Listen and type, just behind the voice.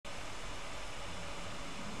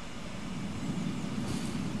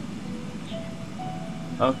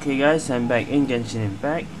Okay guys, I'm back in Genshin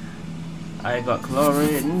Impact. I got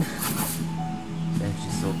chlorine. Damn,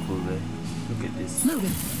 she's so cool there. Look at this.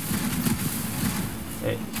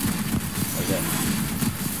 Hey, like that.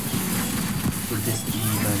 Put this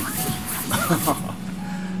even.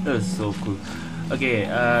 That was so cool. Okay,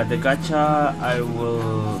 the gacha, I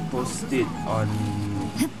will post it on...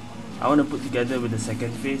 I want to put together with the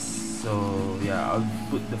second phase. So yeah, I'll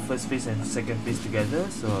put the first phase and second phase together.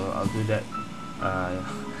 So I'll do that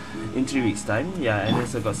in 3 weeks time. Yeah, and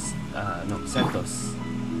also got Santos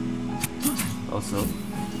also.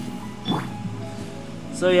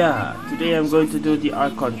 So yeah, today I'm going to do the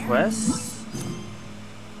Archon Quest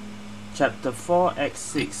Chapter 4 Act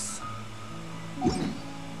 6,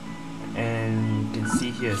 and you can see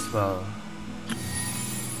here as well.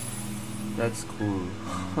 That's cool.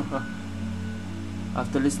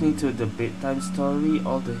 After listening to the bedtime story,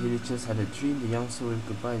 all the villagers had a dream. The young soul will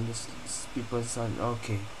goodbye and this people's son.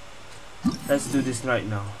 Okay, let's do this right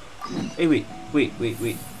now. Hey, wait.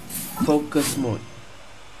 Focus mode.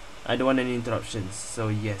 I don't want any interruptions. So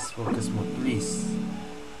yes, focus mode, please.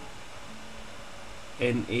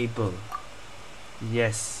 Enable.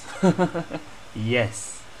 Yes.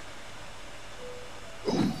 Yes.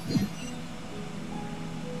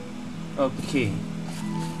 Okay.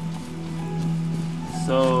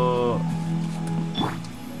 So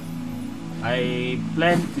I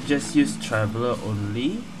plan to just use Traveler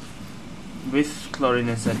only with Chlorine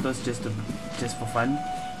and Santos just for fun,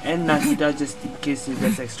 and Nahida just in case he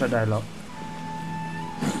gets extra dialogue.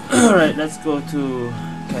 Alright, let's go to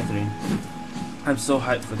Catherine. I'm so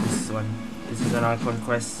hyped for this one. This is an Archon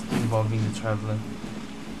quest involving the Traveler.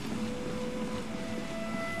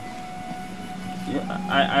 Yeah,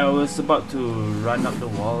 I was about to run up the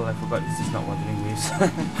wall. I forgot this is not Wuthering Waves.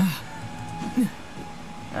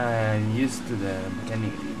 I'm used to the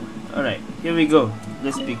mechanic. Alright, here we go.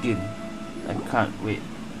 Let's begin. I can't wait.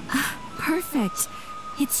 Perfect.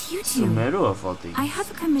 It's you two. Sumeru of all things. I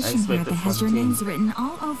have a commission here that has your names written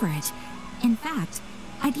all over it. In fact,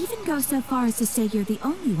 I'd even go so far as to say you're the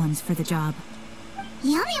only ones for the job.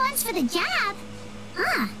 The only ones for the job?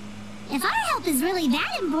 If our help is really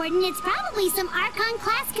that important, it's probably some Archon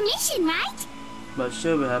class commission, right? But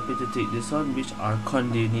sure, we're happy to take this on. Which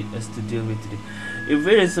Archon do you need us to deal with today? If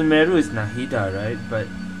it is Sumeru, it's Nahida, right? But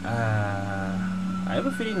I have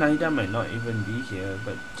a feeling Nahida might not even be here.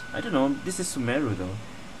 But I don't know. This is Sumeru though.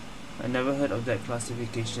 I never heard of that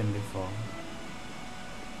classification before.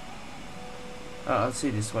 I'll say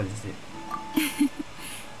this one instead.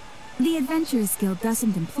 The Adventurers Guild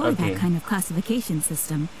doesn't employ that kind of classification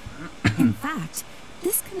system. In fact,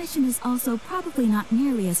 this commission is also probably not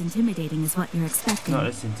nearly as intimidating as what you're expecting. Not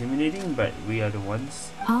as intimidating, but we are the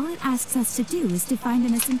ones. All it asks us to do is to find a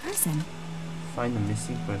missing person. Find a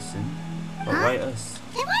missing person? But why us?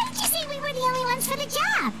 Then why did you say we were the only ones for the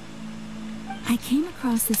job? I came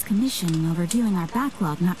across this commission while reviewing our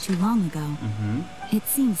backlog not too long ago. It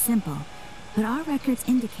seems simple, but our records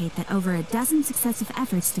indicate that over a dozen successive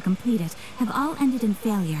efforts to complete it have all ended in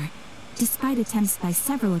failure, despite attempts by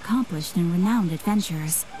several accomplished and renowned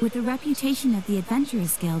adventurers. With the reputation of the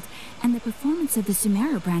Adventurers Guild and the performance of the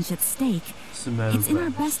Sumeru branch at stake, it's in our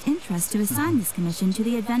best interest to assign this commission to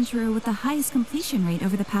the adventurer with the highest completion rate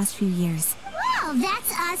over the past few years. Well,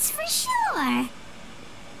 that's us for sure.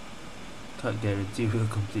 Can't guarantee we'll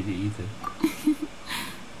complete it either.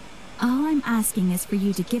 All I'm asking is for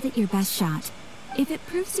you to give it your best shot. If it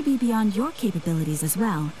proves to be beyond your capabilities as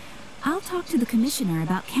well, I'll talk to the commissioner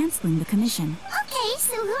about canceling the commission. Okay,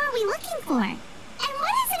 so who are we looking for? And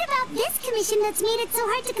what is it about this commission that's made it so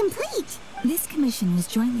hard to complete? This commission was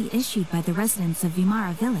jointly issued by the residents of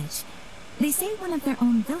Vimara village. They say one of their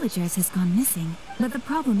own villagers has gone missing, but the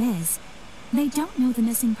problem is, they don't know the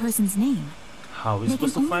missing person's name. How are we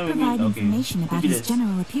supposed to find They can only provide information about his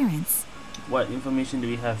general appearance. What information do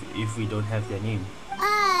we have if we don't have their name?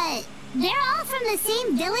 They're all from the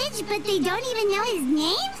same village, but they don't even know his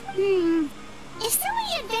name? If so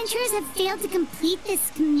many adventurers have failed to complete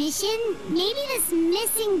this commission, maybe this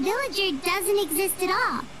missing villager doesn't exist at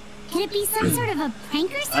all. Could it be some sort of a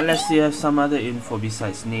prank or something? Unless you have some other info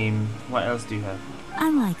besides name, what else do you have?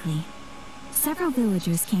 Unlikely. Several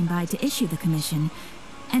villagers came by to issue the commission,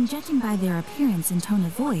 and judging by their appearance and tone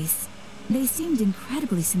of voice, they seemed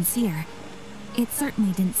incredibly sincere. It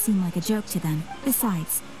certainly didn't seem like a joke to them.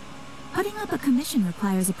 Besides, putting up a commission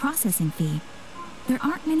requires a processing fee. There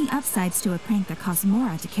aren't many upsides to a prank that costs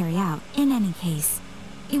Mora to carry out. In any case,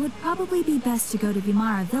 it would probably be best to go to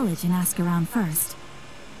Vimara village and ask around first.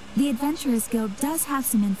 The Adventurers Guild does have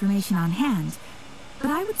some information on hand,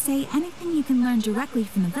 but I would say anything you can learn directly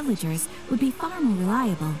from the villagers would be far more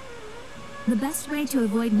reliable. The best way to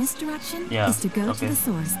avoid misdirection is to go to the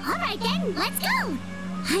source. Alright then, let's go!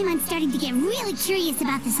 I'm starting to get really curious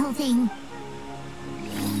about this whole thing.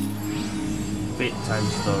 Bedtime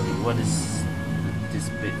story. What is this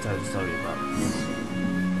bedtime story about?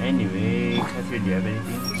 Anyway, Catherine, do you have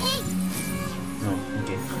anything? No,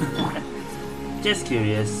 okay. Just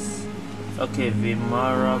curious. Okay,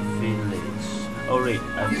 Vimara Village. Oh wait,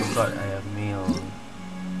 I forgot I have mail.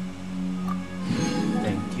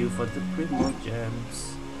 Thank you for the Primo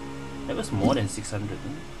gems. That was more than 600.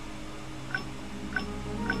 Huh?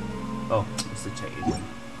 Oh, it's the check-in.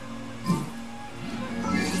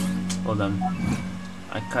 Hold on.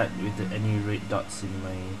 I cut with any red dots in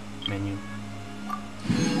my menu.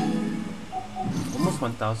 Almost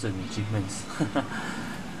 1000 achievements.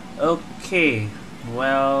 Okay,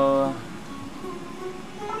 well,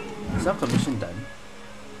 is our commission done?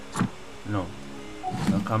 No.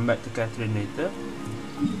 I'll come back to Catherine later.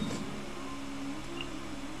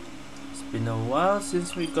 It's been a while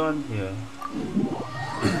since we gone here.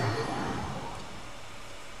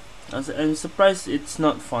 I'm surprised it's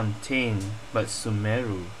not Fontaine, but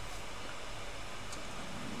Sumeru.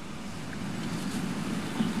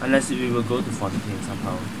 Unless we will go to Fontaine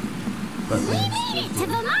somehow. But we made it to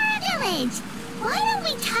Vimara Village! Why don't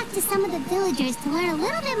we talk to some of the villagers to learn a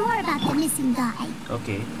little bit more about the missing guy?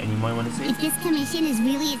 Okay, any more you want to say? If this commission is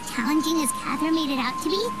really as challenging as Catherine made it out to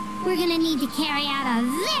be, we're gonna need to carry out a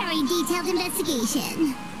very detailed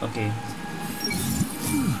investigation. Okay.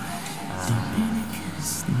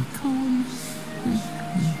 Stay calm.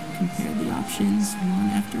 Compare the options one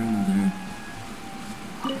after another.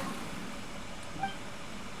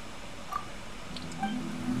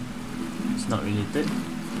 It's not related.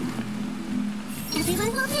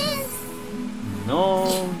 Everyone focus!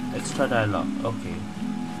 No extra dialogue. Okay.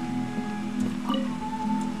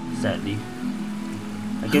 Sadly.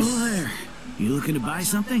 I guess. Hello there. You looking to buy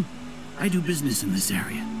something? I do business in this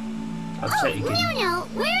area. I'll check again. No,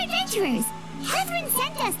 we're adventurers. Catherine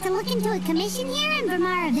sent us to look into a commission here in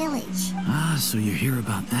Vimara Village. Ah, so you're here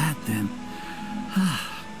about that then.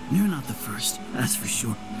 You're not the first, that's for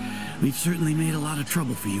sure. We've certainly made a lot of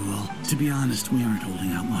trouble for you all. To be honest, we aren't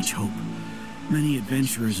holding out much hope. Many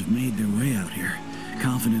adventurers have made their way out here,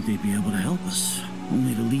 confident they'd be able to help us,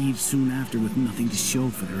 only to leave soon after with nothing to show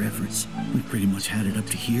for their efforts. We've pretty much had it up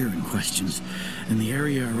to here in questions, and the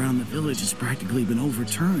area around the village has practically been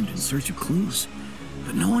overturned in search of clues.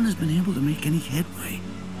 But no one has been able to make any headway.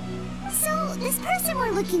 So, this person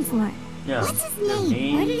we're looking for, what's his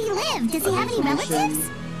name? Where did he live? Does he have any relatives?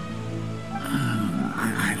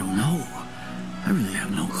 I don't know. I really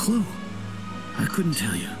have no clue. I couldn't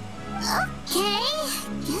tell you. Okay.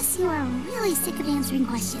 Guess you are really sick of answering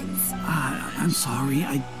questions. I'm sorry.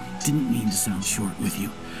 I didn't mean to sound short with you.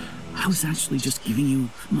 I was actually just giving you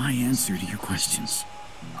my answer to your questions.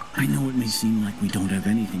 I know it may seem like we don't have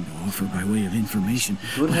anything to offer by way of information,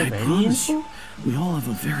 but I promise you, we all have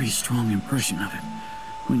a very strong impression of it.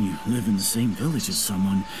 When you live in the same village as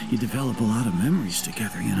someone, you develop a lot of memories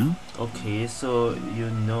together, you know? Okay, so you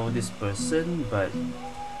know this person, but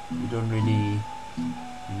you don't really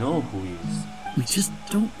know who he is. We just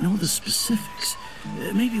don't know the specifics.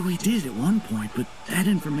 Maybe we did at one point, but that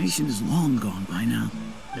information is long gone by now.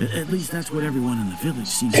 At least that's what everyone in the village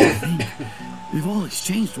seems to think. We've all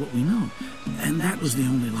exchanged what we know, and that was the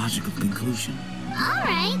only logical conclusion.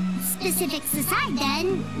 Alright, specifics aside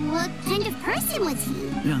then, what kind of person was he?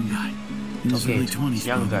 Young guy. In his early 20s,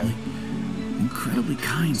 young probably. guy. Incredibly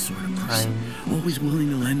kind sort of person. Always willing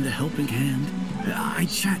to lend a helping hand. I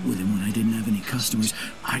chat with him when I didn't have any customers.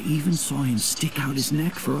 I even saw him stick out his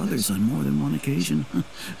neck for others on more than one occasion.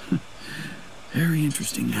 Very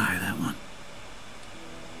interesting guy, that one.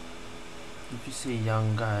 If you say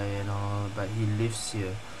young guy and all, but he lives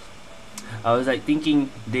here. I was like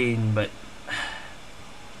thinking Dane, but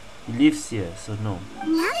he lives here, so no. Now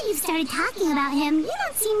that you've started talking about him, you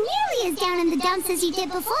don't seem nearly as down in the dumps as you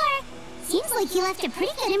did before. Seems like he left a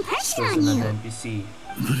pretty good impression on you. Another NPC.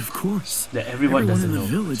 But of course, that everyone in the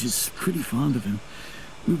village is pretty fond of him.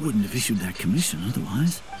 We wouldn't have issued that commission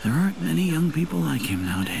otherwise. There aren't many young people like him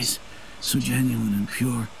nowadays. So genuine and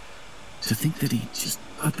pure. To think that he just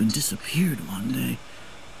up and disappeared one day.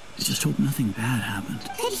 I just hope nothing bad happened.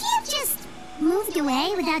 Could he have just moved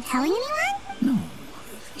away without telling anyone? No,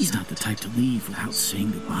 he's not the type to leave without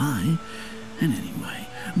saying goodbye. And anyway,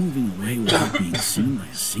 moving away without being seen by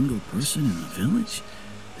a single person in the village?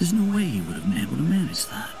 There's no way he would have been able to manage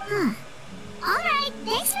that. Alright,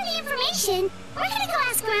 thanks for the information. We're gonna go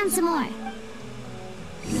ask around some more.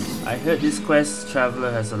 I heard this quest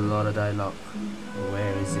traveler has a lot of dialogue.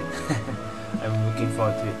 Where is it? I'm looking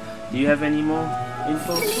forward to it. Do you have any more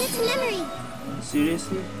info? Commit to memory.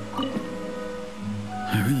 Seriously?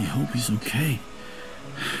 I really hope he's okay.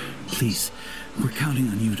 Please, we're counting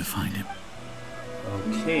on you to find him.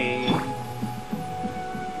 Okay.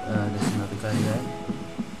 There's another guy there.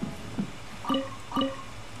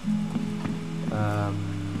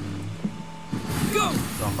 Go!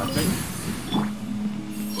 Wrong button.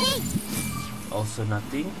 Also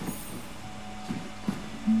nothing.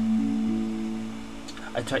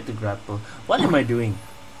 I tried to grapple. What am I doing?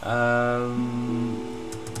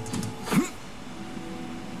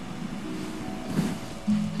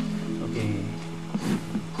 Okay.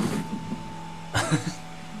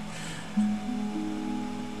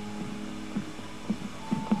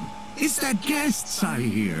 Is that guests I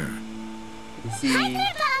hear? You see, Hi,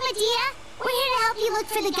 Grandpa Amadea. We're here to help you look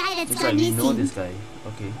for the guy that's looks gone like we missing. know this guy.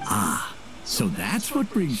 Okay. Ah, so that's what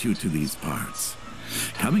brings you to these parts.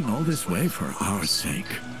 Coming all this way for our sake.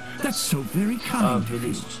 That's so very kind of you.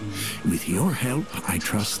 Village chief. With your help, I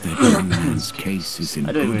trust that young man's case is in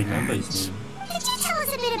I don't good even remember his hands. name. Could you tell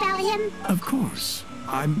us a bit about him? Of course.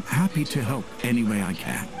 I'm happy to help any way I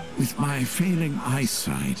can. With my failing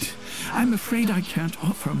eyesight, I'm afraid I can't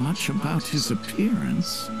offer much about his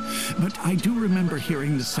appearance. But I do remember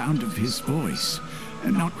hearing the sound of his voice.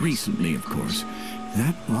 Not recently, of course.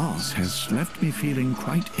 That loss has left me feeling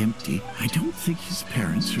quite empty. I don't think his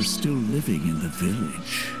parents are still living in the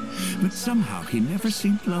village. But somehow he never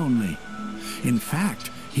seemed lonely. In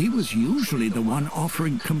fact, he was usually the one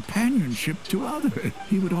offering companionship to others.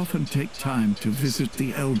 He would often take time to visit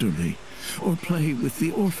the elderly or play with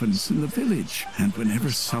the orphans in the village. And whenever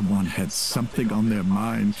someone had something on their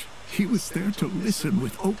mind, he was there to listen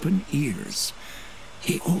with open ears.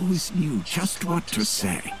 He always knew just what to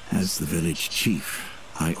say. As the village chief,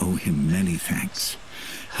 I owe him many thanks.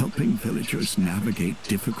 Helping villagers navigate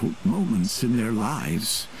difficult moments in their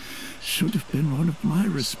lives should have been one of my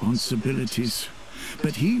responsibilities.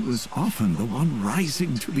 But he was often the one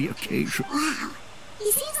rising to the occasion. Wow.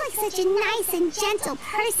 He seems like such a nice and gentle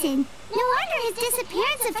person. No wonder his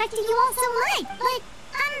disappearance affected you all so much. But,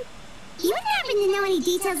 you wouldn't happen to know any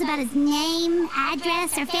details about his name,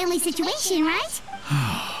 address, or family situation, right?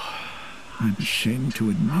 I'm ashamed to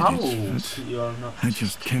admit How it, but you are not I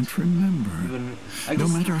just can't remember. even. I No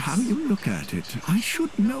guess matter how you look at it, I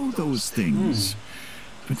should know those things.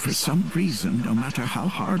 But for some reason, no matter how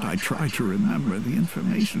hard I try to remember, the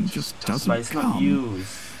information just doesn't But it's not come. you.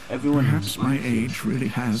 It's everyone. Perhaps my age really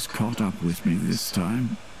has caught up with me this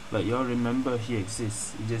time. But you all remember he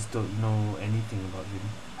exists. You just don't know anything about him.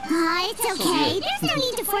 It's okay. weird. There's no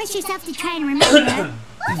need to force yourself to try and remember.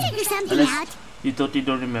 We'll figure something Unless out. you totally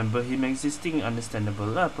don't remember him existing,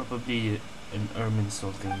 understandable. Probably an Ermin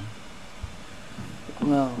soul thing.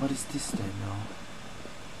 Well, what is this then now?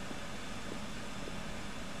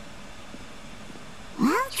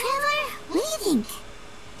 Well, Trevor, what do you think?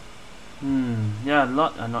 Yeah, a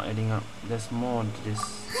lot are not adding up. There's more to this.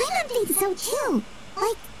 I don't think so too.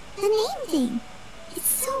 Like, the name thing. It's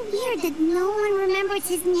so weird that no one remembers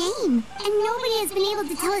his name. And nobody has been able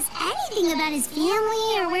to tell us anything about his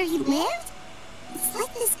family or where he lived. It's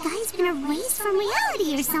like this guy's been erased from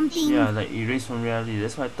reality or something. Yeah, like erased from reality.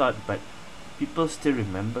 That's what I thought, but people still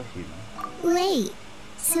remember him. Wait,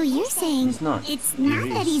 so you're saying He's not it's not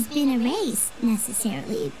that erased. he's been erased,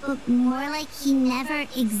 necessarily, but more like he never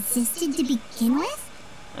existed to begin with?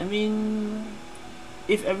 I mean,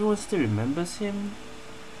 if everyone still remembers him,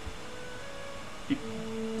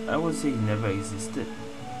 I would say he never existed.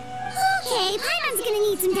 Okay, Paimon's gonna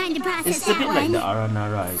need some time to process It's a that bit one. like the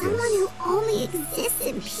Aranara, I Someone guess. who only exists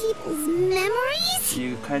in people's memories?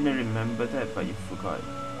 You kind of remember that, but you forgot.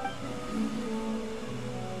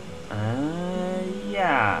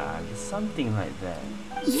 Yeah, something like that.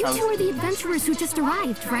 You Sounds two are the good. adventurers who just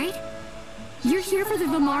arrived, right? You're here for the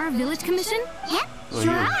Vimara Village Commission? Yep, Well,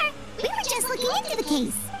 sure you- are. We were just looking into the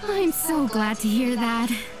case. I'm so glad to hear that.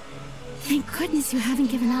 Thank goodness you haven't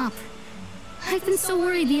given up. I've been so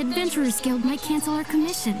worried the Adventurers Guild might cancel our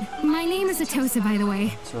commission. My name is Atosa, by the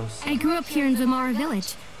way. So I grew up here in Vimara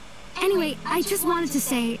Village. Anyway, I just wanted to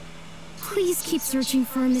say, please keep searching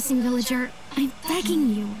for a missing villager. I'm begging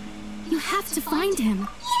you. You have to find him.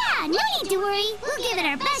 Yeah, no need to worry. We'll give it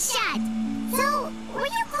our best shot. So, were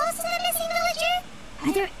you close to the missing villager?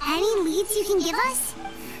 Are there any leads you can give us?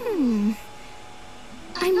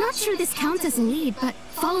 I'm not sure this counts as a lead, but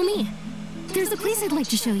follow me. There's a place I'd like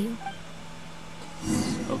to show you.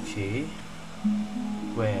 okay.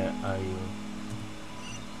 Where are you?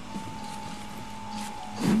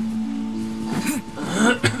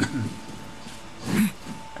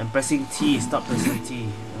 I'm pressing T. Stop pressing T.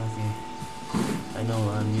 Okay. I know.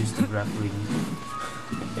 I'm used to grappling.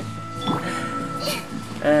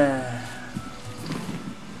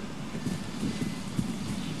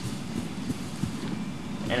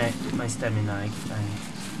 my stamina.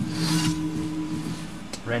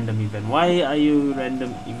 Random event. Why are you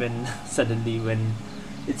random event suddenly when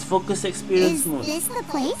it's focus experience mode? Is this the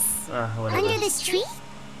place? Whatever. Under this tree?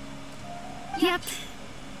 Yep.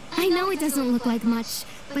 I know it doesn't look like much,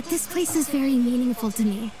 but this place is very meaningful to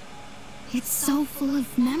me. It's so full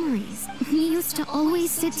of memories. We used to always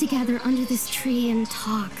sit together under this tree and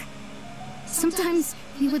talk. Sometimes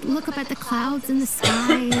we would look up at the clouds in the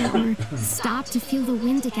sky or stop to feel the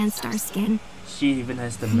wind against our skin. She even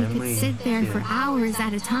has the We memory. could sit there for hours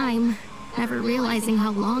at a time, never realizing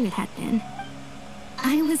how long it had been.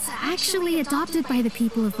 I was actually adopted by the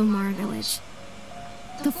people of Omar village.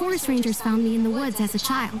 The forest rangers found me in the woods as a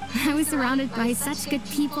child. I was surrounded by such good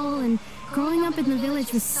people, and growing up in the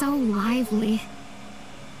village was so lively.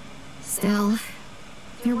 Still,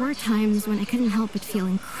 there were times when I couldn't help but feel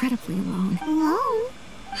incredibly alone. Alone?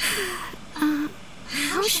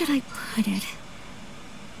 How should I put it?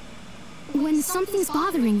 When something's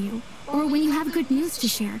bothering you, or when you have good news to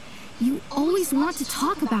share, you always want to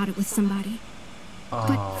talk about it with somebody.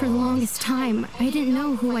 But for the longest time, I didn't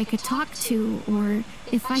know who I could talk to, or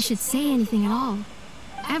if I should say anything at all.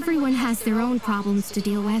 Everyone has their own problems to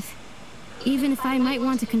deal with. Even if I might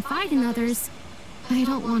want to confide in others, I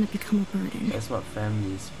don't want to become a burden. That's what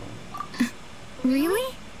family is for.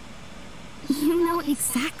 Really? You know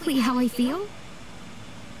exactly how I feel?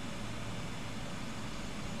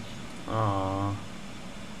 Aww.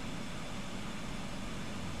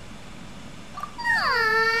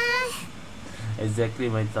 Aww. Exactly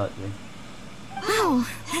my thought, man. Wow,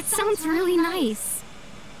 that sounds really nice.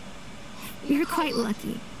 You're quite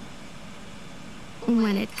lucky.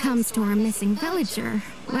 When it comes to our missing villager,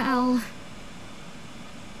 well,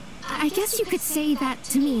 I guess you could say that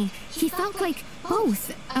to me. He felt like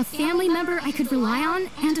both a family member I could rely on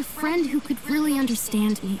and a friend who could really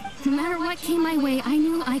understand me. No matter what came my way, I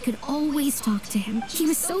knew I could always talk to him. He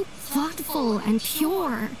was so thoughtful and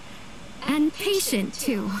pure, and patient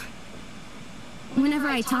too. Whenever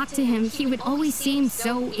I talked to him, he would always seem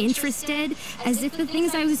so interested, as if the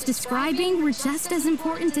things I was describing were just as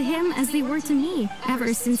important to him as they were to me.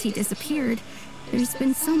 Ever since he disappeared, there's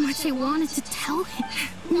been so much I wanted to tell him.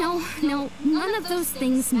 No, none of those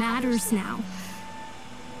things matters now.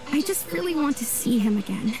 I just really want to see him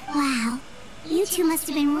again. Wow. You two must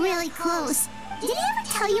have been really close. Did he ever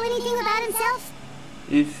tell you anything about himself?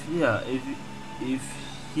 If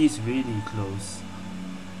he's really close,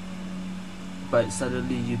 but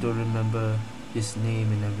suddenly you don't remember his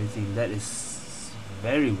name and everything, that is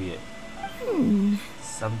very weird.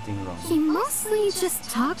 Something He wrong. mostly just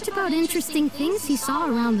talked about interesting things he saw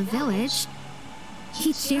around the village.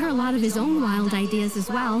 He'd share a lot of his own wild ideas as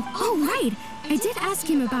well. Oh, right! I did ask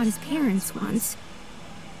him about his parents once.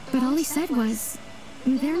 But all he said was,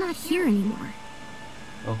 they're not here anymore.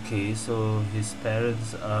 Okay, so his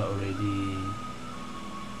parents are already...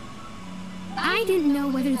 I didn't know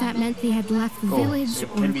whether that meant they had left the village it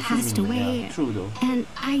or can be passed human, away. yeah, true though. And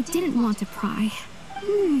I didn't want to pry.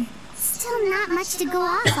 Still not much to go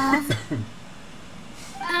off of.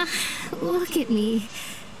 Look at me.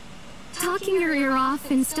 Talking your ear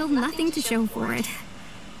off and still nothing to show for it.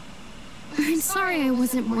 I'm sorry I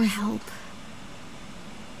wasn't more help.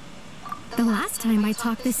 The last time I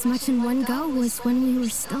talked this much in one go was when we were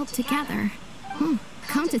still together.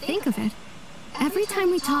 Come to think of it, every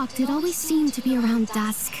time we talked, it always seemed to be around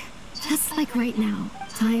dusk. Just like right now.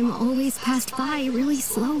 Time always passed by really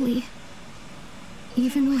slowly.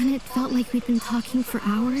 Even when it felt like we'd been talking for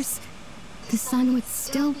hours, the sun would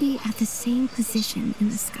still be at the same position in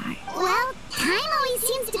the sky. Well, time always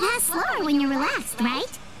seems to pass slower when you're relaxed,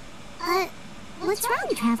 right? What's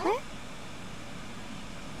wrong, Traveler?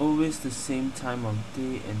 Always the same time of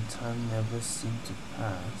day and time never seem to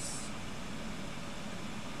pass.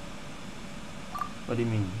 What do you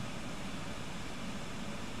mean?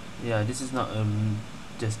 Yeah, this is not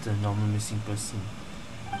just a normal missing person.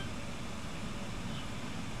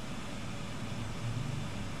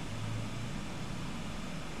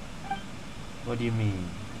 What do you mean?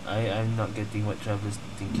 I'm not getting what Traveler's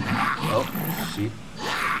thinking. Oh, shit.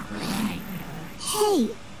 Hey,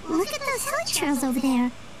 look at those hill trails over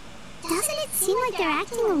there. Doesn't it seem like they're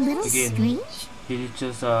acting a little Again. strange?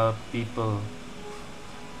 Villagers are people.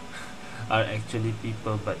 Are actually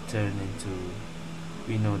people but turn into...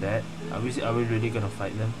 We know that. Are we really gonna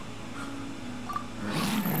fight them?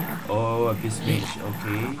 Oh, a beast mage,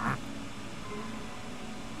 okay.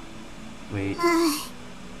 Wait.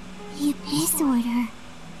 The Abyss Order.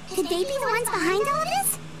 Could they be the ones behind all of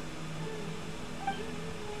this?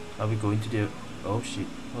 Are we going to the... Oh shit,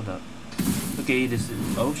 hold up. Okay, this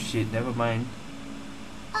is... Oh shit, never mind.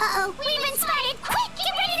 Uh-oh, we've been spotted! Quick,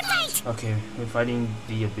 get ready to fight! Okay, we're fighting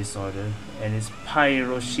the Abyss Order, and it's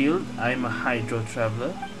Pyro Shield. I'm a Hydro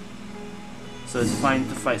Traveler, so it's fine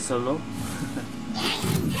to fight solo.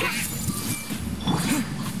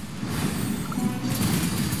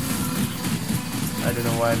 I don't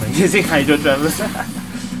know why I'm using Hydro Traveler,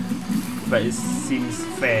 but it seems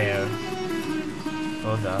fair.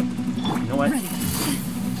 Hold up. You know what?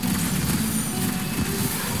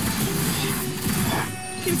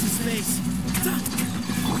 Into space.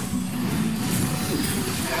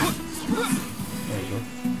 There you go.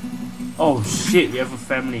 Oh shit, we have a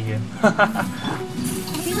family here.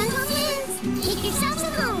 Everyone hold hands. Take yourselves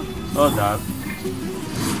home. Hold up.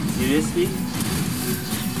 Seriously?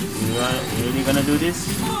 You really gonna do this?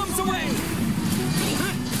 Bombs away.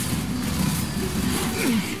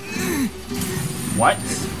 What?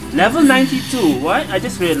 Level 92? What? I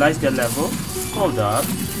just realized their level. Hold up.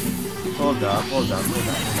 Hold up.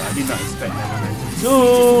 I did not expect level 92.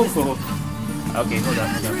 Okay, hold up.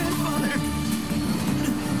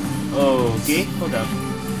 Okay, hold up.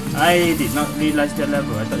 I did not realize their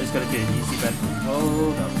level. I thought it was gonna be an easy battle.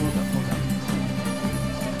 Hold up.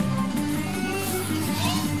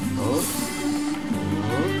 Oh.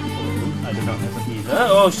 I do not have a healer.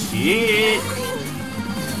 Oh shit!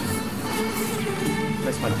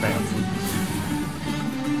 That's my bag of food.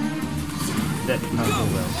 That did not go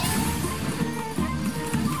well.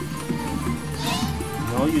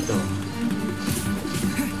 No, you don't.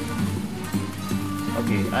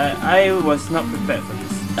 Okay, I was not prepared for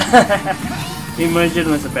this. Immersion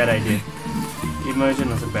was a bad idea.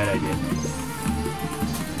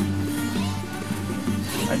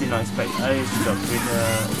 I did not expect. I should have been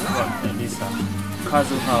what, at least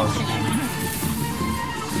Kazuha or something.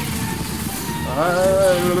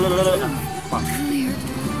 Fuck.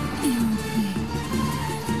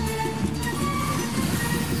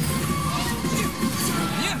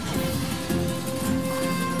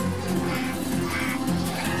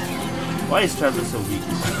 Why is Traveler so weak?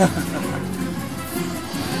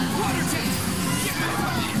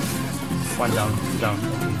 One down, two down.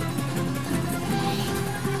 Okay.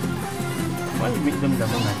 Why you make them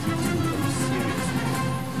level 92? Are you serious?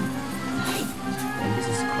 And this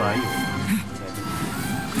is cryo.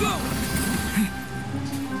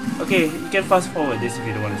 Okay, you can fast forward this if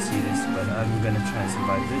you don't want to see this, but I'm gonna try and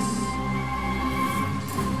survive this.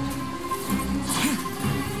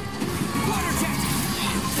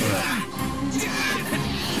 Alright.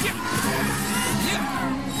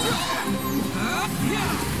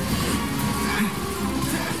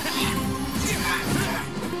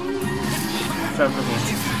 Traveler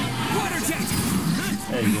here.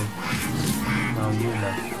 There you go. Now you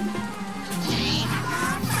left.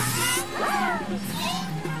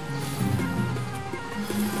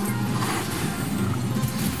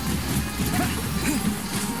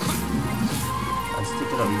 I stick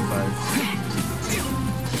it up in 5.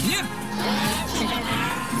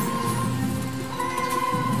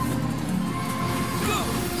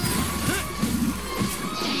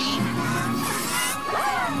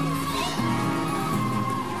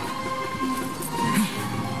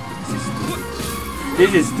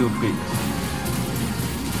 This is stupid.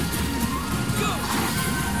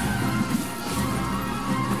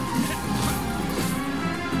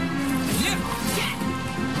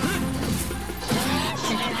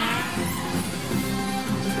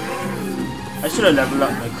 I should have leveled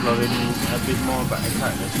up my chlorine a bit more, but I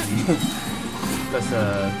can't actually because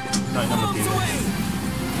not enough materials.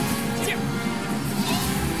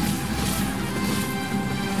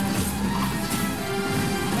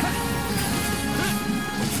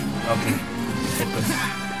 Okay, focus.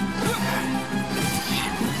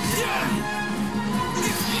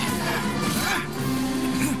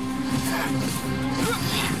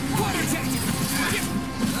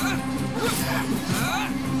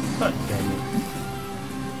 God damn it.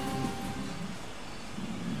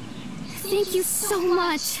 Thank you so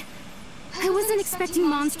much. I wasn't expecting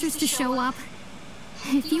monsters to show up.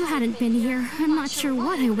 If you hadn't been here, I'm not sure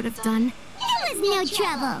what I would have done. It was no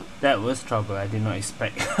trouble. That was trouble. I did not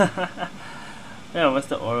expect. Yeah, what's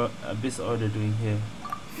the Abyss Order doing here?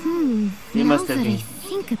 They Now must have that been. I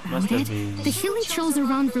think about must have it, been. the healing trolls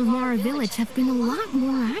around Vilmora village have been a lot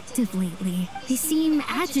more active lately. They seem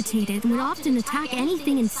agitated and would often attack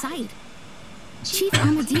anything in sight. Chief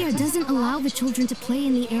Amadir doesn't allow the children to play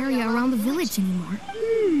in the area around the village anymore.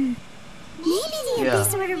 Maybe the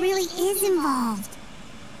Abyss Order really is involved.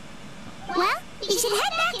 Well, we should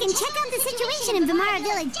head back and check out the situation in Vilmora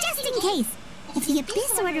village just in case. If the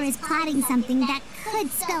Abyss Order is plotting something that could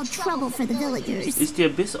spell trouble for the villagers. Is the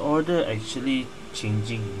Abyss Order actually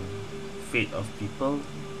changing fate of people,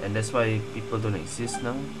 and that's why people don't exist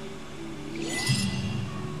now?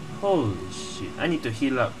 Holy shit, I need to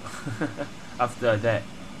heal up after that.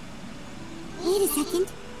 Wait a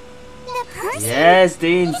second. The person? Yes,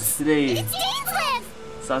 Danes today. It's Dainsleif!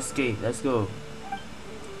 Sasuke, let's go.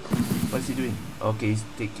 What's he doing? Okay, he's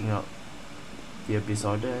taking out the Abyss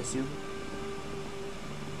Order, I assume.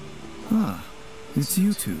 Ah, it's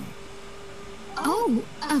you two. Oh,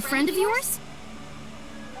 a friend of yours?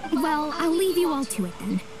 Well, I'll leave you all to it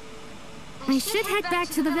then. I should head back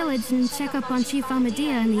to the village and check up on Chief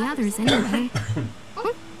Amadea and the others anyway.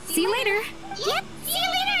 See you later. Yep, see you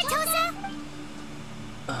later, Atosa!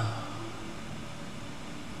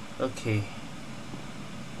 Okay.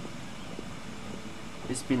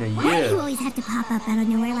 It's been a Why do you year. always have to pop up out of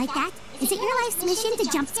nowhere like that? Is it your life's mission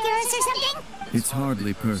to jump scare us or something? It's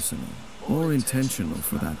hardly personal, or intentional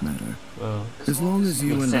for that matter. Well, As long as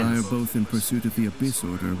you makes and I sense. are both in pursuit of the Abyss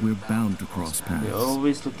Order, we're bound to cross paths. We're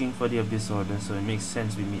always looking for the Abyss Order, so it makes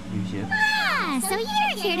sense we meet you here. Ah, so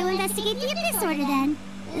you're here to investigate the Abyss Order then.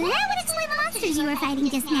 That would explain the monsters you were fighting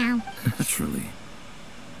just now. Naturally.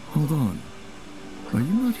 Hold on. Are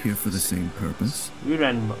you not here for the same purpose? We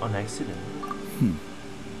ran on accident.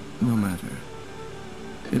 No matter.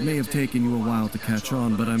 It may have taken you a while to catch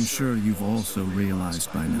on, but I'm sure you've also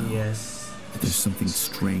realized by now Yes. that there's something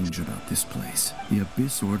strange about this place. The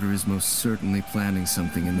Abyss Order is most certainly planning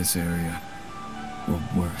something in this area. Or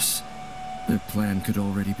worse, their plan could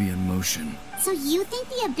already be in motion. So you think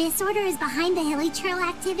the Abyss Order is behind the hilly trail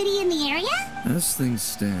activity in the area? As things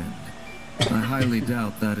stand, I highly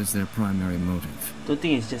doubt that is their primary motive. Don't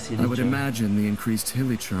think it's just hidden. I would imagine the increased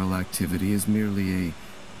hilichurl activity is merely a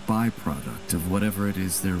byproduct of whatever it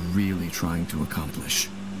is they're really trying to accomplish.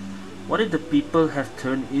 What if the people have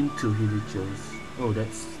turned into villagers? Oh,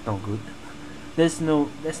 that's not good. There's no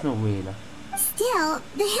way lah. Still,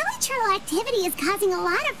 the hilly trail activity is causing a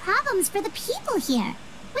lot of problems for the people here.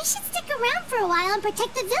 We should stick around for a while and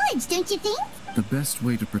protect the village, don't you think? The best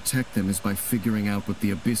way to protect them is by figuring out what the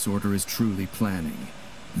Abyss Order is truly planning.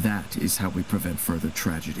 That is how we prevent further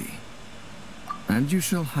tragedy. And you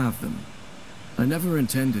shall have them. I never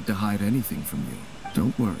intended to hide anything from you.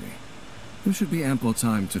 Don't worry. There should be ample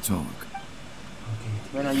time to talk. Okay,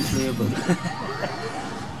 when are you playable?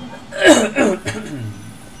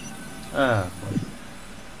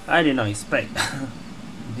 I did not expect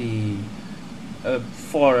the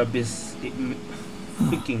 4 Abyss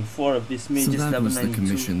freaking 4 Abyss So mages that level was the 92.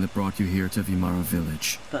 commission that brought you here to Vimara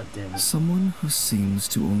village. God damn it. Someone who seems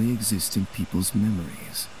to only exist in people's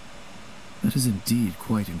memories. That is indeed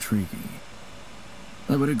quite intriguing.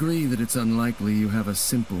 I would agree that it's unlikely you have a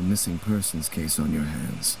simple missing persons case on your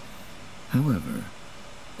hands. However,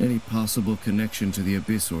 any possible connection to the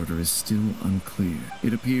Abyss Order is still unclear.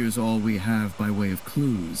 It appears all we have by way of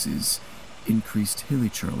clues is increased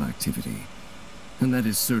hilichurl activity. And that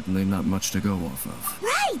is certainly not much to go off of.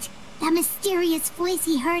 Right! That mysterious voice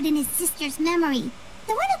he heard in his sister's memory.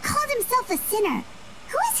 The one who called himself a sinner.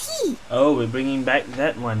 Who is he? Oh, we're bringing back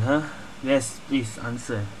that one, huh? Yes, please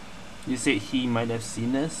answer. You said he might have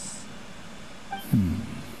seen us?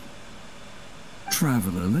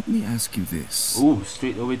 Traveler, let me ask you this. Ooh,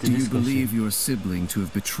 straight away to Do this you believe question. your sibling to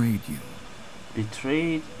have betrayed you?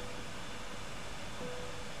 Betrayed?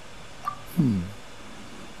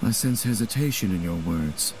 I sense hesitation in your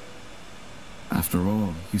words. After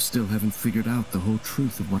all, you still haven't figured out the whole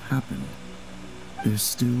truth of what happened. There's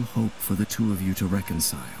still hope for the two of you to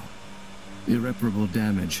reconcile. Irreparable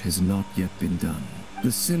damage has not yet been done.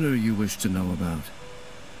 The sinner you wish to know about,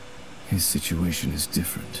 his situation is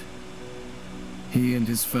different. He and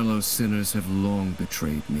his fellow sinners have long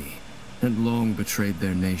betrayed me, and long betrayed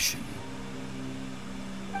their nation.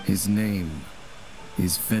 His name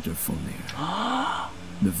is Vedrfolnir,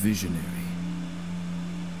 the Visionary.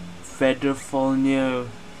 Vedrfolnir.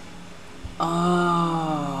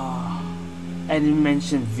 Ah, and you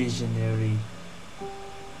mentioned Visionary.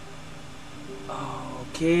 Oh,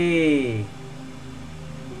 okay.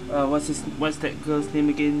 What's that girl's name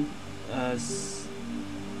again?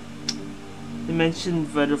 They mentioned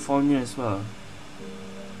Vedrfolnir as well.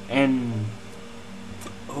 And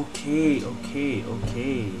okay.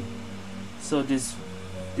 So this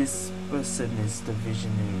person is the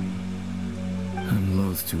Visionary. I'm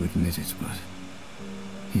loath to admit it, but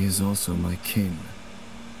he is also my kin,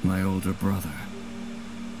 my older brother.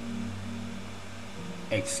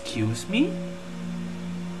 Excuse me?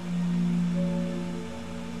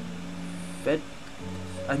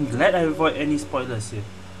 I'm glad I avoid any spoilers here.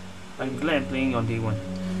 I'm glad I'm playing on day 1.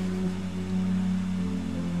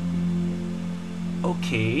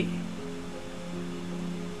 Okay.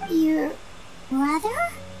 Your brother?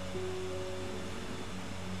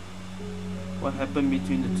 What happened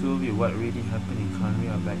between the two of you? What really happened in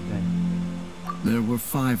Khaenri'ah back then? There were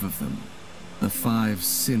 5 of them. The 5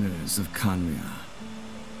 sinners of Khaenri'ah.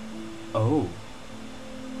 Oh.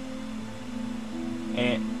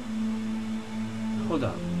 And hold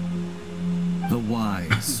up. The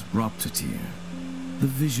wise Roptatir, the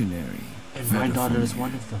visionary And my daughter is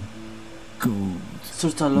one of them. Gold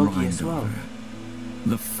Surtalogi as well.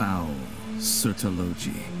 the foul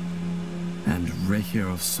Surtalogi, and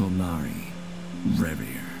Rehir of Solnari,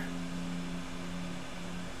 Rerir.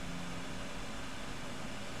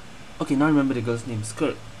 Okay, now I remember the girl's name.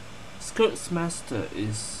 Skirt's master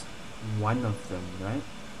is one of them, right?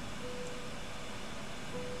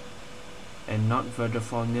 And not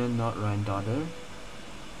Verdafolnir, not Rhine-daughter.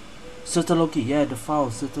 Surtalogi, yeah, the foul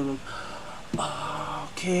Surtalogi. Oh,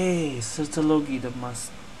 okay, Surtalogi, the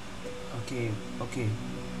must. Okay.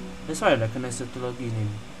 That's why I recognize Surtalogi name.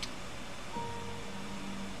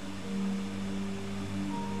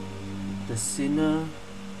 The sinner,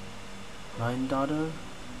 Rhine-daughter,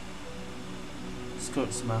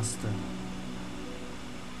 Skirt's master.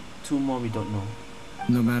 2 more we don't know.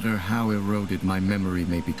 No matter how eroded my memory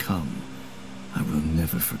may become, I will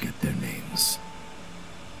never forget their names.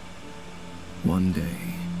 One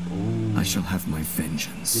day, Ooh, I shall have my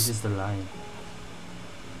vengeance. this is the line.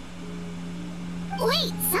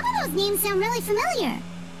 Wait, some of those names sound really familiar.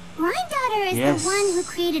 Rhine-daughter is Yes. the one who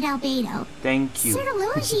created Albedo. Thank you.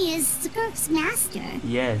 Surtalogi is Skirk's master.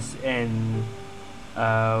 Yes, and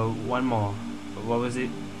one more. What was it?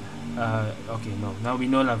 Okay, no. Now we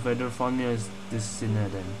know that Verdafolnir is this sinner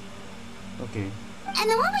then. Okay. And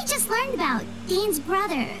the one we just learned about, Dane's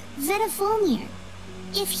brother, Verdafolnir.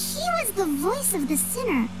 If he was the voice of the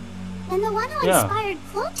sinner, then the one who Yeah. inspired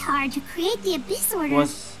Clothar to create the Abyss Order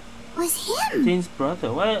was him. Dane's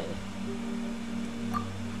brother. What?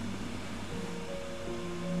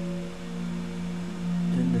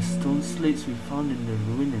 Then the stone slates we found in the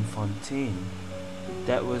ruin in Fontaine.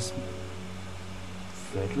 That was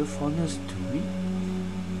Verdafolnir's doing?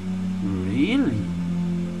 Really?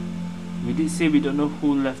 We did say we don't know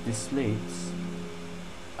who left the slates.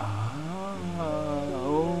 Ah,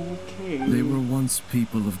 okay. They were once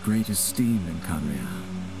people of great esteem in Khaenri'ah.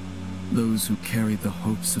 Those who carried the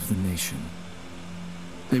hopes of the nation.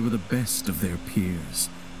 They were the best of their peers,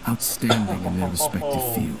 outstanding in their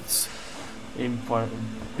respective fields. Important,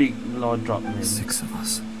 big law drop, man. 6 of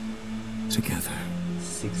us, together.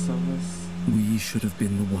 6 of us. We should have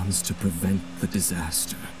been the ones to prevent the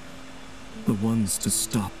disaster. The ones to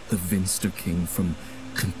stop the Vinster King from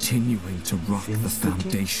continuing to rock the Vinster King?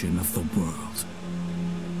 foundation of the world.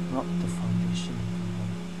 Rock the foundation.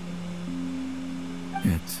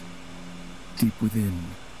 Yet, deep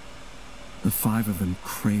within, the 5 of them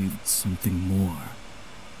craved something more.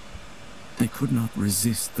 They could not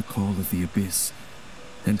resist the call of the Abyss,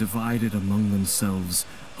 and divided among themselves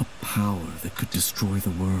a power that could destroy the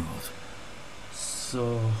world.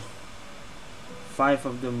 So, 5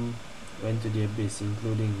 of them went to the Abyss,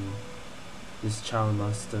 including this child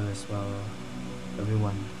master as well.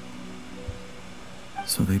 Everyone.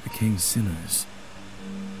 So they became sinners,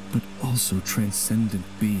 but also transcendent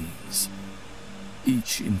beings,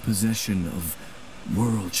 each in possession of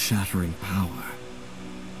world-shattering power.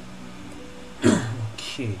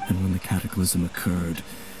 Okay. And when the cataclysm occurred,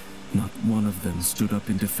 not one of them stood up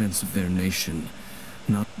in defense of their nation.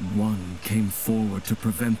 Not one came forward to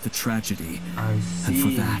prevent the tragedy. I see. And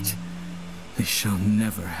for that, they shall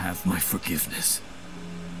never have my forgiveness.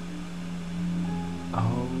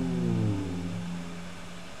 Oh.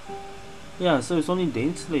 Yeah, so it's only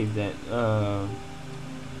Dainsleif that,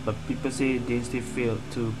 but people say Dainsleif failed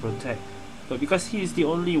to protect. But because he is the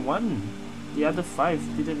only one, the other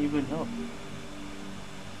 5 didn't even help.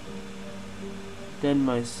 Then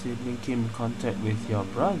my sibling came in contact with your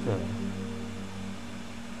brother.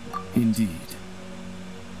 Indeed.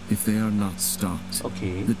 If they are not stopped,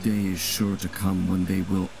 Okay. the day is sure to come when they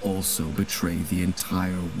will also betray the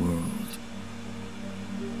entire world.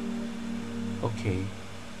 Okay.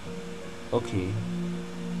 Okay.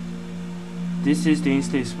 This is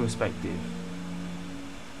Dainsleif's perspective.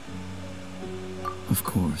 Of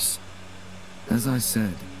course. As I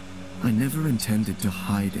said, I never intended to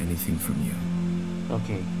hide anything from you.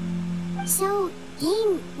 Okay. So,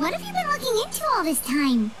 Dane, what have you been looking into all this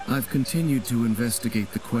time? I've continued to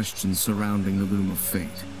investigate the questions surrounding the Loom of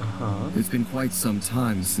Fate. Uh-huh. It's been quite some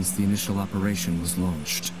time since the initial operation was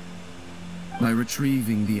launched. By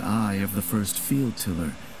retrieving the eye of the first field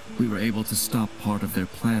tiller, we were able to stop part of their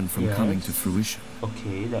plan from coming to Yes. fruition.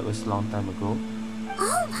 Okay, that was a long time ago.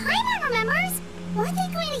 Oh, Paimon remembers! Weren't they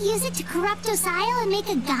going to use it to corrupt Osial and make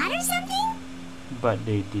a god or something? But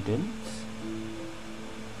they didn't.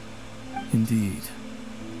 Indeed.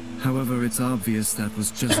 However, it's obvious that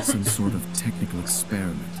was just some sort of technical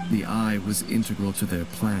experiment. The eye was integral to their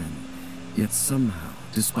plan. Yet somehow,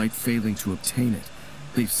 despite failing to obtain it,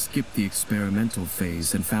 they've skipped the experimental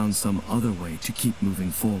phase and found some other way to keep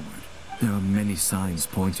moving forward. There are many signs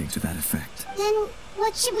pointing to that effect. Then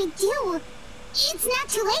what should we do? It's not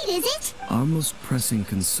too late, is it? Our most pressing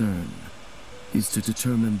concern is to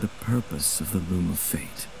determine the purpose of the Loom of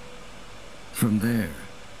Fate. From there,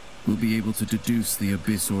 we'll be able to deduce the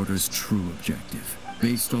Abyss Order's true objective.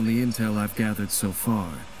 Based on the intel I've gathered so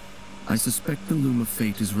far, I suspect the Loom of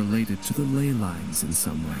Fate is related to the ley lines in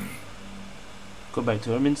some way. Go back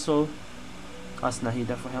to Ermin's soul. Ask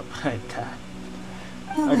Nahida for help. I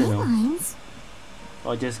The don't know. lines?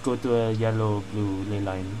 Or just go to a yellow-blue ley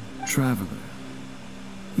line. Traveler,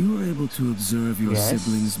 you were able to observe your Yes.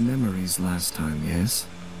 siblings' memories last time, yes?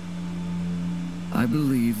 I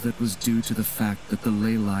believe that was due to the fact that the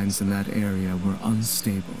ley lines in that area were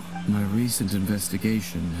unstable. My recent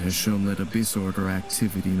investigation has shown that Abyss Order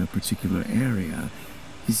activity in a particular area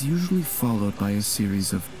is usually followed by a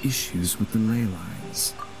series of issues with the ley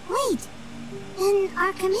lines. Wait, then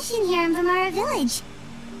our commission here in Vamara Village.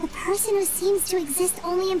 The person who seems to exist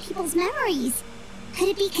only in people's memories. Could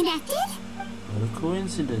it be connected? What a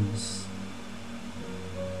coincidence.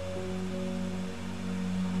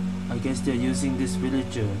 I guess they're using this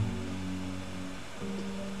villager.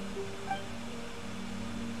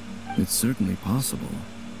 It's certainly possible.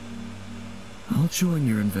 I'll join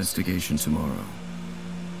your investigation tomorrow.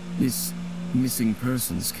 This missing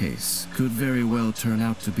persons case could very well turn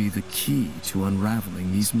out to be the key to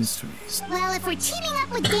unraveling these mysteries. Well, if we're teaming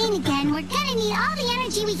up with Dane again, we're gonna need all the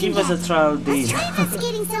energy we can Give get. us a trial day. Let's try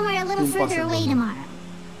investigating somewhere a little further away tomorrow.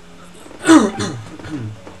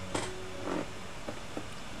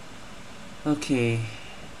 Okay.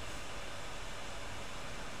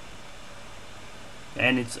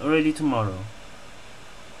 And it's already tomorrow.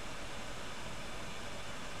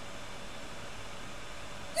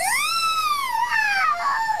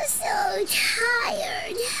 Oh, so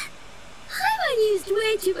tired. I used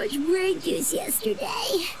way too much brain juice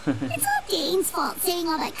yesterday. It's all Dane's fault saying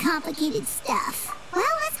all that complicated stuff. Well,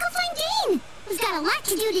 let's go find Dane. We've got a lot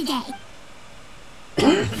to do today.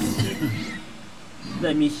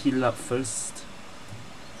 Let me heal up first.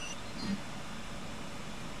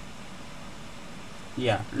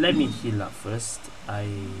 Yeah, let me heal up first. I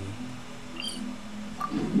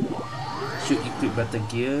should equip better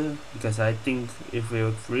gear because I think if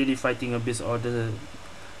we're really fighting Abyss Order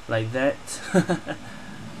like that,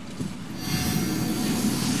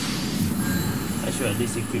 I should at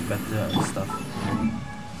least equip better stuff.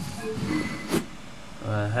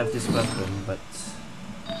 I have this weapon, but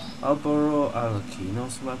I'll borrow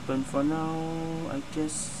Alakino's weapon for now, I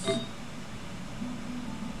guess.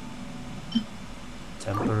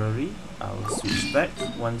 Temporary. I'll switch back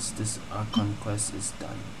once this Archon Quest is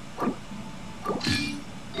done.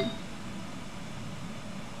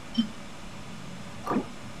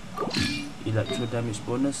 Electro damage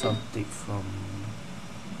bonus I'll take from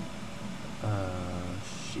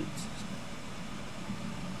shit.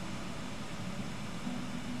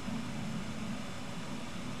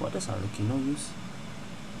 What does Alakino use?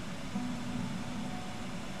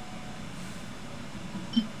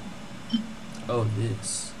 Oh,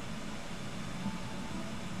 this.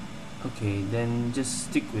 Okay, then just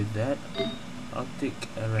stick with that. I'll take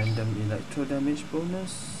a random electro damage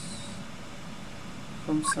bonus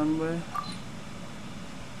from somewhere.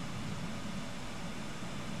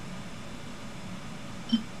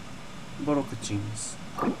 Borrow Kachings.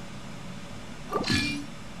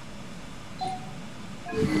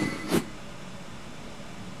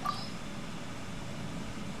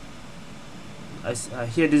 I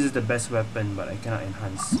hear this is the best weapon, but I cannot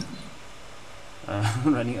enhance.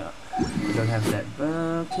 Running out. I don't have that.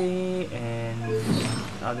 But okay, and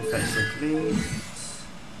artifacts are great.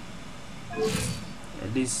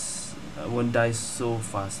 At least I won't die so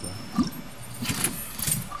fast.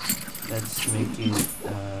 Let's make it.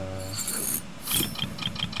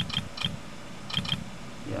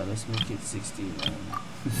 Yeah, let's make it 69.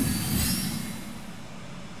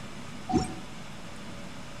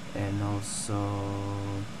 And also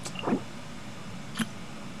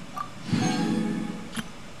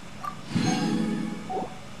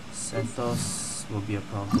Santos will be a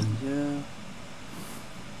problem here.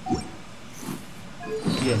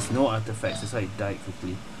 Yes, no artifacts, that's why it died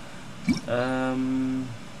quickly.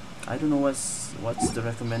 I don't know what's the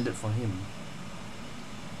recommended for him.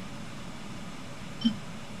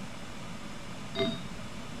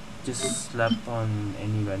 Just slap on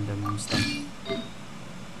any random stuff.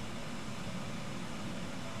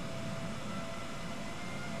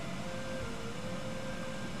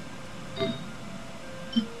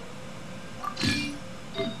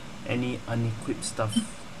 any unequipped stuff.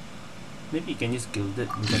 Maybe you can use Gilded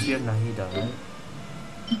because we have Nahida, right?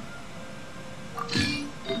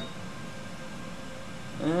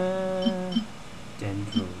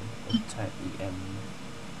 Dendro, attack EM.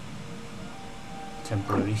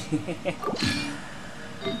 Temporary.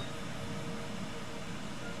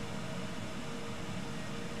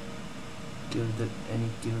 Gilded, any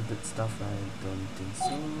gilded stuff? I don't think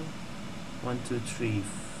so. 1, 2, 3,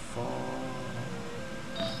 4.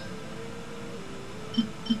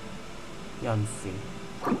 Yanfei.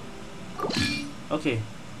 Okay.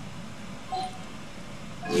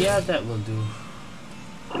 Yeah, that will do.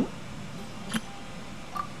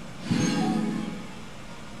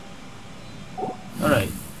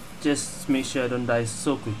 Alright, just make sure I don't die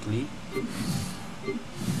so quickly.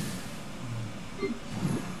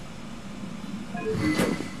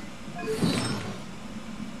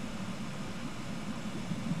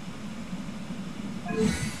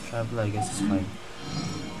 Traveler, I guess is fine.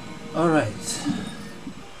 Alright.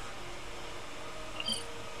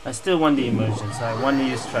 I still want the immersion, so I want to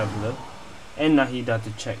use Traveler and Nahida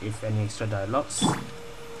to check if any extra dialogues.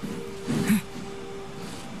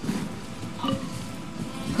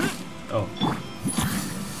 Oh.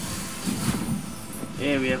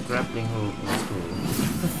 Yeah, we have grappling hook. Let's go.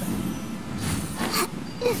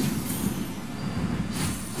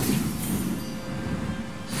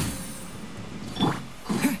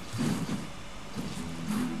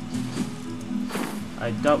 I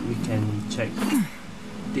doubt we can check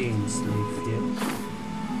Dainsleif here.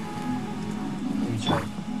 Let me try.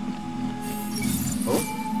 Oh,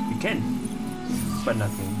 we can, but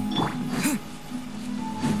nothing.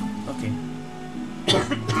 Okay.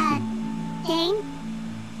 Dane?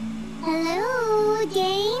 Hello,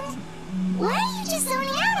 Dane? Why are you just zoning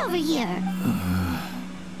out over here?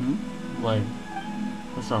 Why?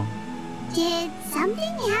 What's wrong? Did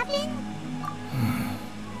something happen?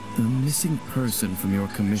 The missing person from your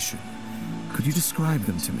commission. Could you describe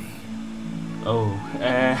them to me? Oh,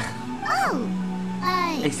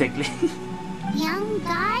 exactly. Young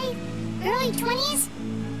guy? Early 20s?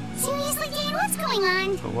 Seriously, Dane, what's going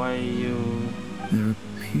on? But why you... There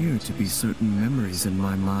appear to be certain memories in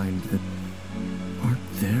my mind that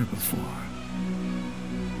aren't there before.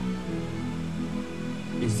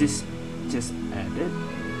 Is this just added?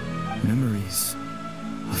 Memories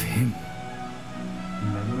of him.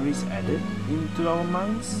 Memories added into our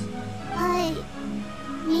minds?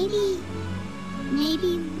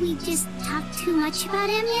 Maybe we just talked too much about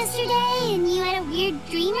him yesterday and you had a weird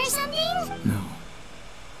dream or something? No,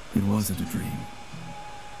 it wasn't a dream.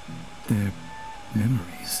 They're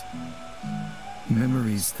memories.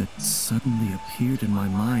 Memories that suddenly appeared in my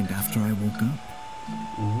mind after I woke up.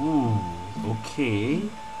 Ooh, okay.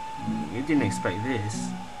 You didn't expect this.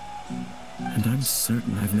 And I'm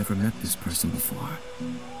certain I've never met this person before.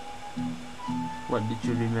 What did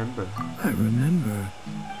you remember? I remember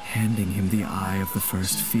handing him the eye of the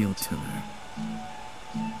first field tiller.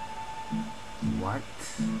 What?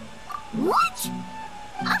 What?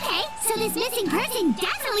 Okay, so this missing person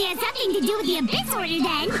definitely has something to do with the Abyss Order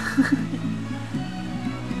then.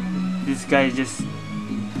 This guy is just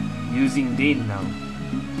using Dane now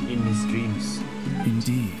in his dreams.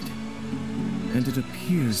 Indeed. And it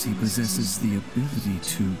appears he possesses the ability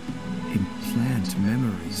to implant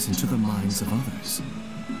memories into the minds of others.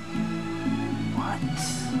 What?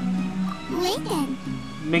 Wait then.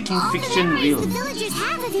 Making All fiction the memories real the villagers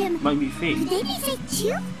have of him, might be fake. could they be fake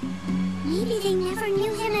too? Maybe they never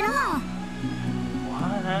knew him at all.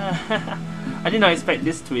 What? I did not expect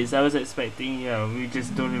this twist. I was expecting, yeah, we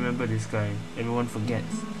just don't remember this guy. Everyone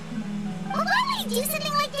forgets. Well, why would he do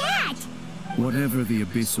something like that? Whatever the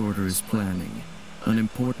Abyss Order is planning, an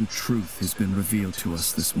important truth has been revealed to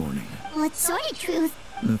us this morning. What sort of truth?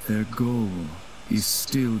 That their goal is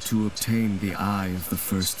still to obtain the eye of the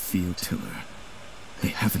first field tiller. They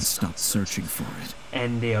haven't stopped searching for it.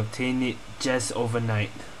 And they obtained it just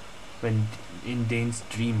overnight. When in Dane's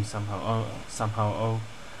dream somehow. Or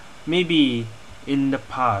maybe in the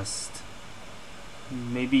past.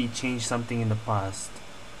 Maybe he changed something in the past.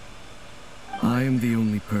 I am the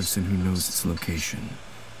only person who knows its location.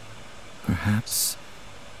 Perhaps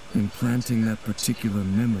implanting that particular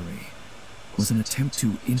memory was an attempt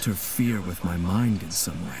to interfere with my mind in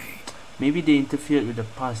some way. Maybe they interfered with the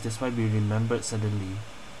past, that's why we remembered suddenly.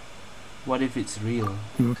 What if it's real?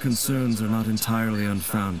 Your concerns are not entirely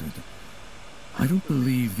unfounded. I don't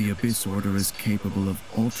believe the Abyss Order is capable of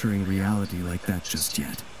altering reality like that just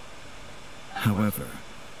yet. However,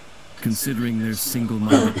 considering their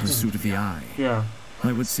single-minded pursuit of the eye, Yeah.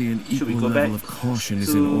 I would see an Should we equal go level back of caution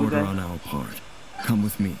is to in order that? on our part. Come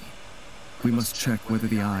with me. We must check whether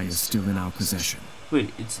the eye is still in our possession.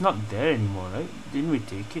 Wait, it's not there anymore, right? Didn't we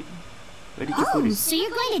take it? Where did you put it? So you're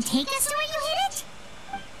going to take us to where you hid it?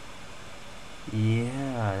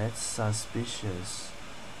 Yeah, that's suspicious.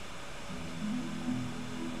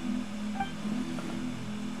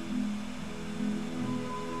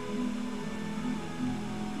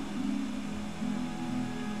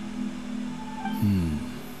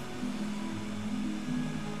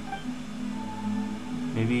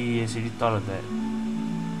 Maybe he has already thought of that.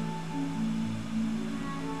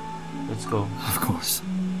 Let's go. Of course.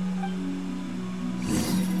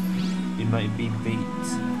 It might be bait,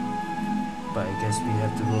 but I guess we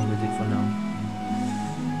have to roll with it for now.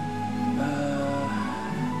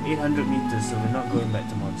 800 meters, so we're not going back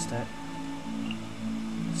to Mondstadt.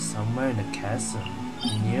 Somewhere in a chasm,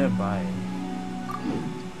 nearby.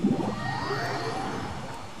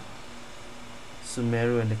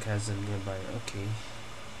 Sumeru and the chasm nearby, okay.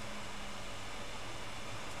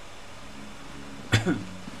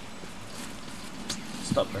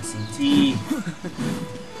 Stop pressing T.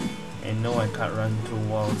 And no, I can't run through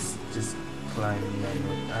walls, just climb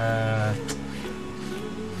manually.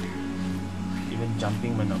 Even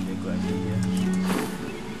jumping might not be a good idea.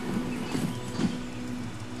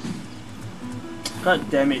 God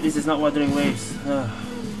damn it, this is not Wuthering Waves.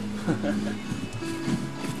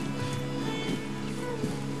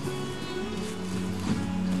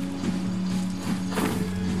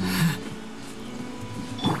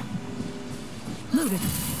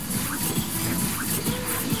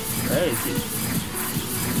 Where is it?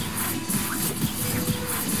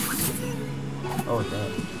 Oh,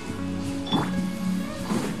 there.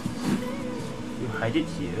 You hide it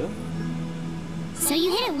here? So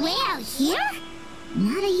you hid it way out here?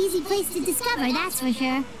 Not an easy place to discover, that's for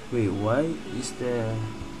sure. Wait, why is there...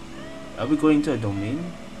 Are we going to a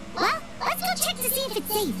domain? Well, let's go check to see if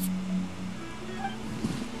it's safe.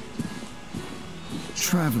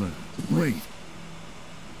 Traveler, wait.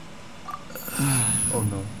 Oh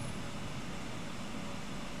no.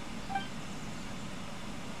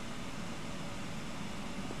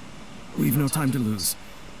 We've no time to lose.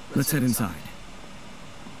 Let's head inside.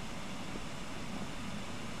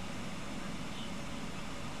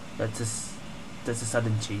 That's a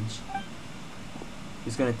sudden change.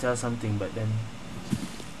 He's gonna tell something, but then...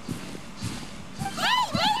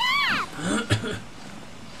 Hey, wait up!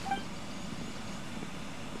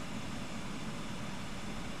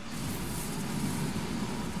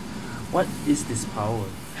 What is this power?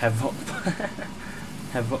 Havoc?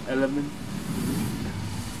 Havoc element?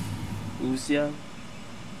 Usia?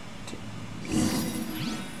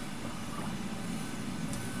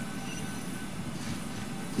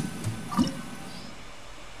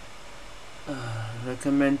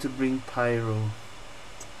 Recommend to bring pyro.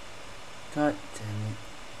 God damn it.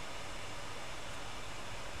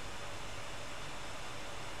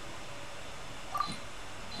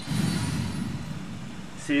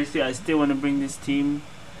 Seriously, I still want to bring this team.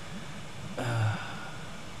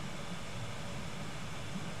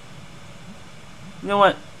 You know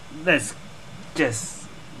what? Let's just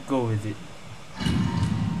go with it.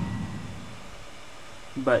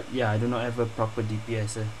 But yeah, I do not have a proper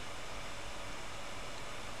DPS.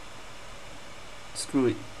 Screw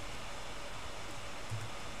it.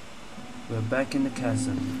 We're back in the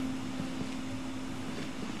chasm.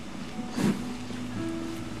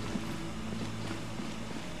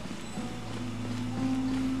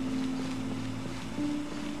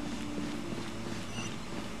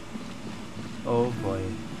 Oh boy.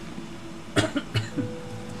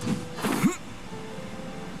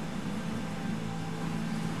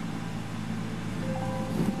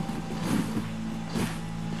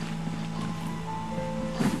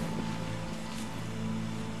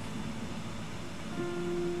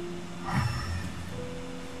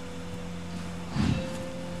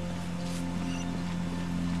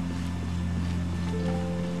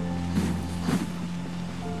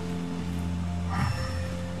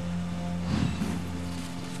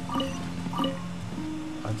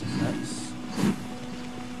 Artifacts.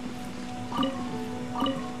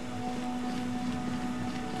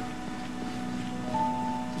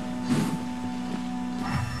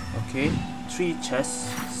 Okay, 3 chests,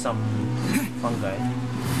 some fungi.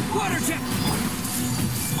 Water jet!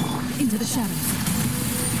 Into the shadows.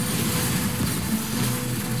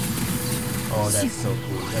 Oh, that's so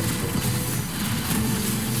cool. That's cool.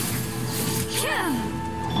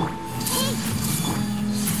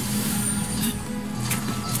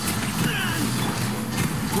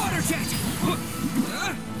 Water jet!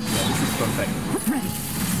 Yeah, this is perfect. Ready.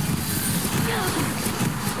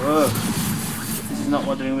 Oh, this is not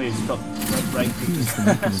Wuthering Waves. stop right Appears the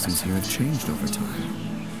mechanisms here have changed over time.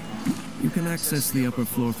 You can access the upper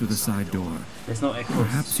floor through the side door. There's no echoes.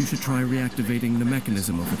 Perhaps you should try reactivating the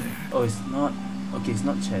mechanism over there. Oh, it's not. Okay, it's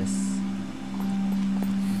not chess.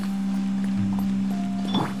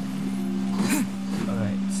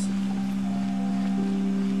 Alright.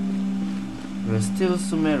 We're still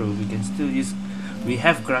Sumeru. We can still use. We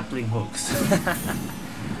have grappling hooks.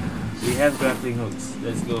 We have grappling hooks.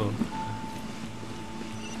 Let's go.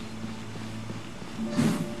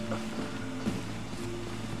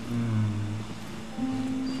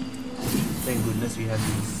 Thank goodness we have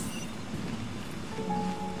these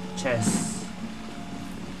chests.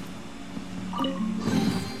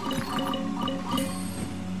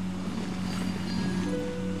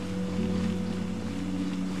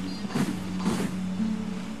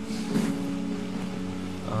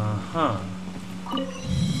 Uh-huh.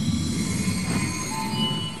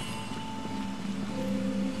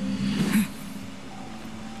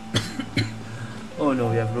 Oh no,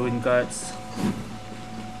 we have ruin guards.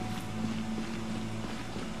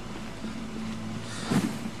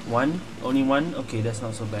 One? Only one? Okay, that's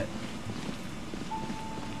not so bad.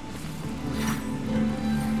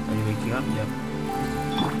 Are you waking up? Yep.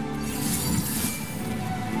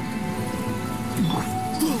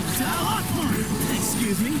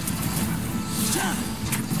 Excuse me?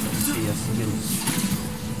 Let's see your skills.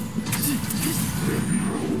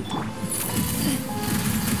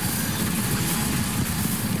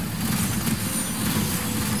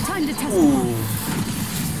 Time to test Ooh.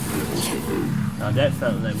 Now that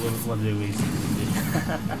felt like one of the ways to do it.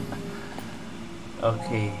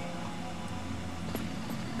 Okay.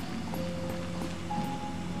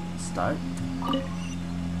 Start.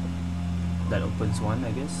 That opens one,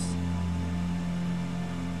 I guess.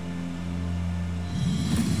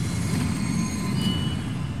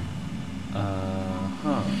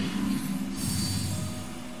 Huh.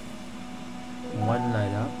 One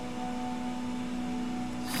light up.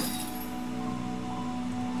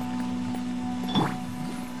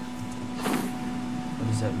 What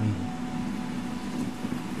does that mean?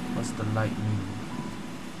 What's the light mean?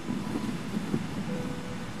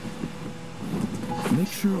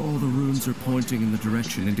 Make sure all the runes are pointing in the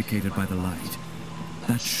direction indicated by the light.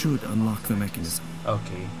 That should unlock the mechanism.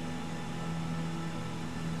 Okay.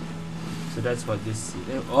 So that's what this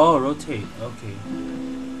is. Oh, rotate. Okay.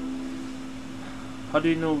 How do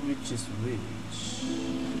you know which is which?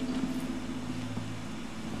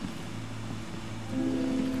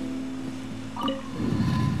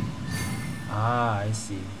 Ah, I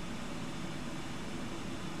see.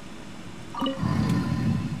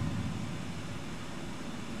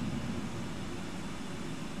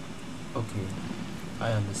 Okay,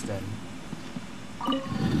 I understand.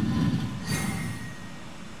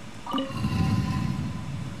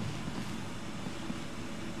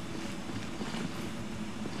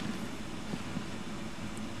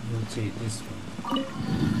 Rotate this one.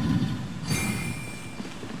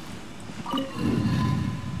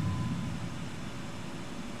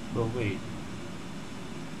 But wait.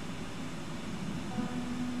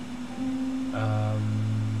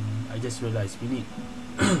 I just realized we need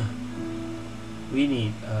we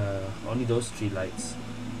need only those 3 lights.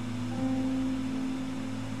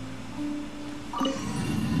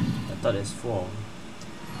 I thought there's 4.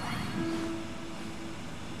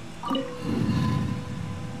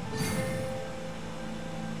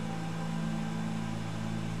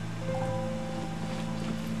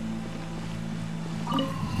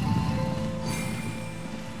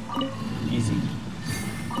 Easy.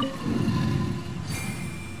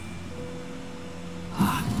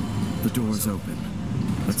 The door's open.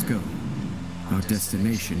 Let's go. Our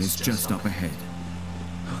destination is just up ahead.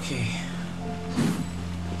 Okay.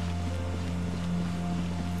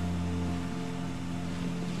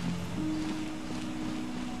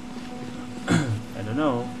 I don't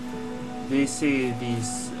know. They say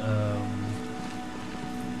these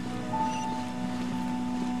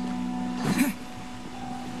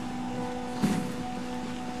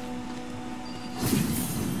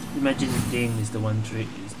imagine Dane is the one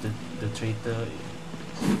is the traitor.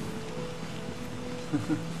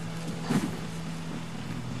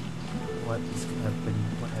 What is happening?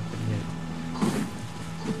 What happened here?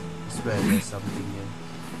 I swear there's something here.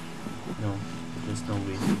 No, there's no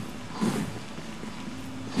way.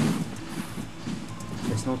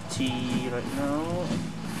 There's no tea right now.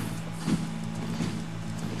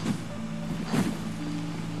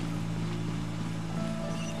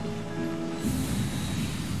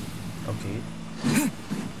 Okay.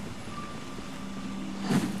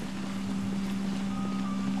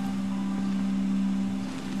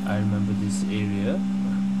 I remember this area.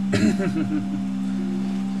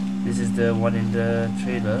 This is the one in the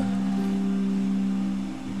trailer.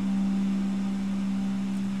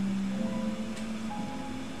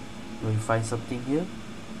 Will we find something here?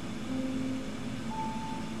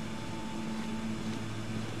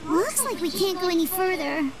 Looks like we can't go any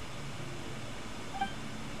further.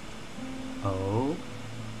 Oh.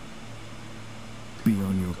 Be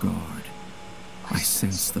on your guard. I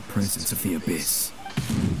sense the presence of the abyss.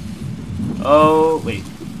 Oh, wait.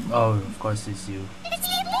 Oh, of course it's you. It's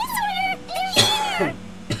the Abyss Order! They're here!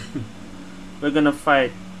 We're gonna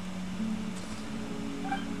fight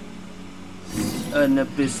an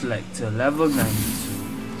Abyss Lecter, level 92.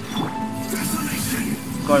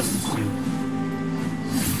 Of course it's you.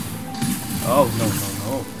 Oh, no, no,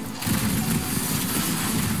 no.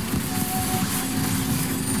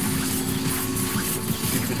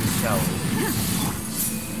 Into the shower.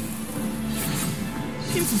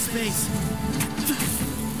 Give some space.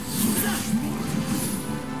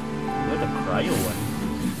 You're the cryo one.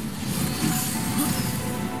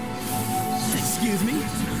 Excuse me?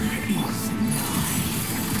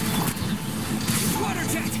 Water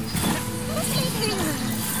jet!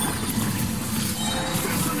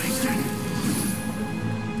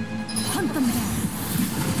 Hunt them down.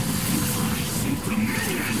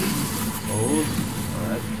 Oh,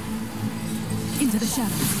 alright. Into the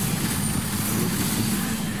shadows.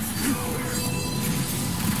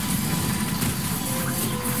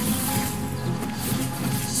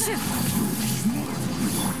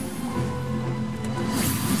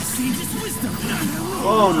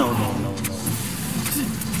 Oh, no, no, no, no.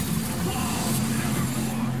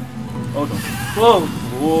 Oh, no. Whoa,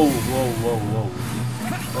 whoa, whoa, whoa, whoa.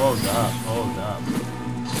 Hold up, hold up.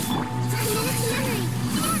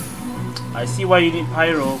 I see why you need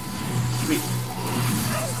pyro. Wait.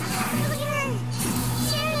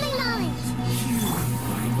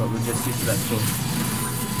 But we'll just use that tool.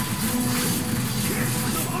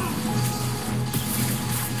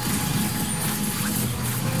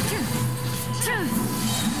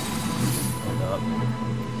 Hold up.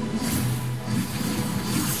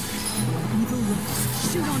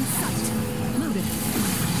 Shoot on sight. Loaded.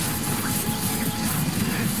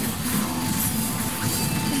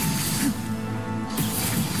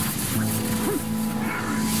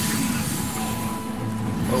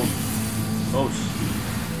 Oh. Oh, shit.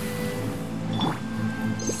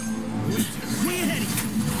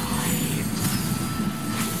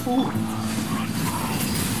 Ooh.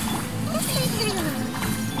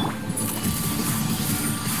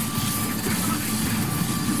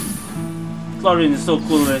 Chlorine is so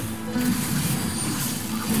cool, right?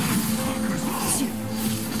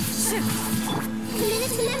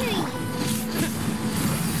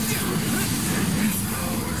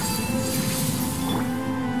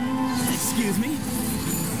 Excuse me?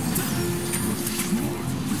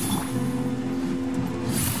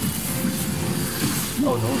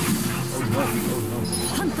 Oh no. Oh no. Oh no.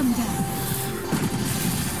 Hunt them down.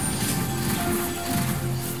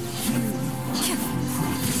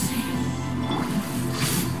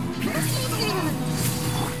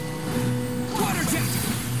 Water jet!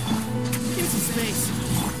 Give some space.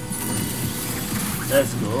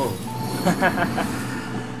 Let's go.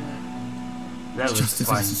 That was Just as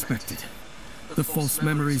I fun. suspected. The false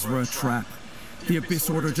memories were a trap. The Abyss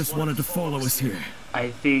Order just wanted to follow us here.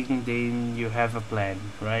 I think then you have a plan,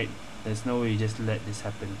 right? There's no way you just let this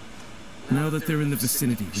happen. Now that they're in the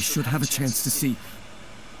vicinity, we should have a chance to see.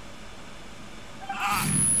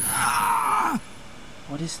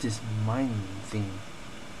 What is this mind thing?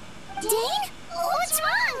 Dane? What's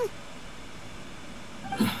wrong?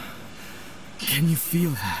 Can you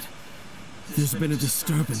feel that? There's been a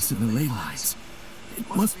disturbance in the ley lines. It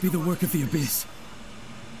must be the work of the Abyss.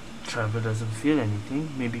 Trevor doesn't feel anything.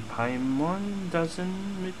 Maybe Paimon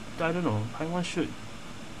doesn't. I don't know. Paimon should.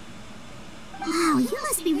 Wow, you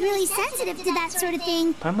must be really sensitive to that sort of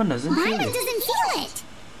thing. Paimon doesn't feel Mine it. doesn't feel it.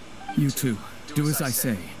 You two, do as I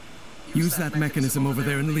say. Use that mechanism over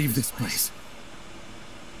there and leave this place.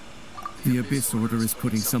 The Abyss Order is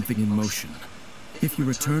putting something in motion. If you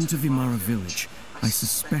return to Vimara village, I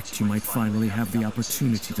suspect you might finally have the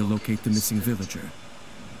opportunity to locate the missing villager.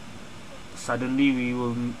 Suddenly we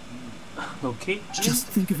will locate him? Just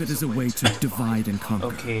think of it as a way to divide and conquer.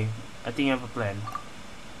 Okay, I think I have a plan.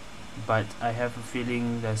 But I have a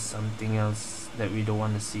feeling there's something else that we don't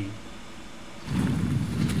want to see.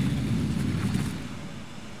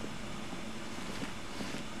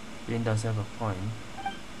 Lin does have a point,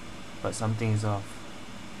 but something is off.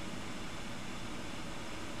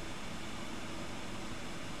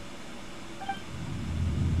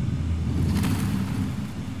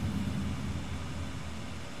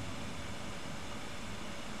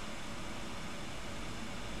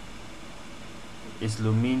 Is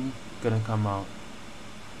Lumine gonna come out?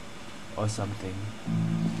 Or something?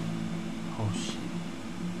 Oh shit.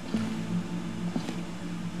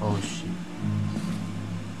 Oh shit.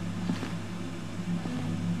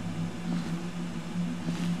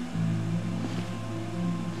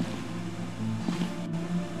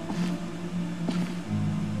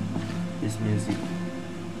 This music.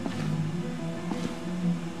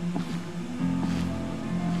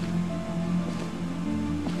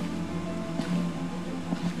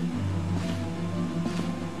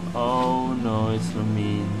 Oh no, it's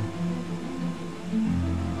Lumine.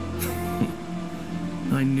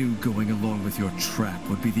 I knew going along with your trap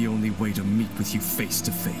would be the only way to meet with you face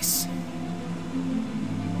to face.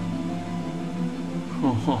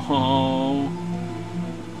 Oh.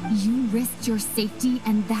 You risked your safety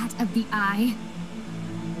and that of the Eye?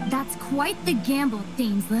 That's quite the gamble,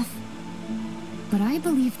 Dainsleif. But I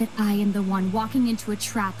believe that I am the one walking into a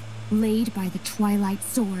trap laid by the Twilight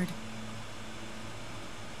Sword.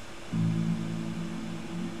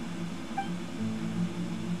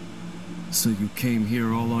 So you came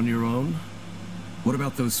here all on your own? What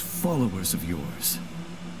about those followers of yours?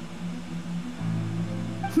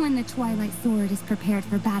 When the Twilight Sword is prepared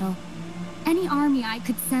for battle, any army I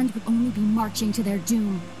could send would only be marching to their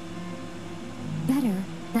doom. Better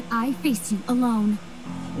that I face you alone.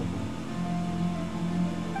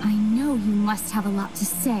 I know you must have a lot to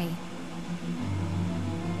say.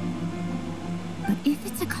 But if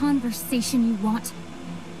it's a conversation you want,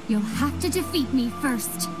 you'll have to defeat me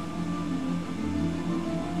first.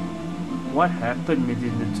 What happened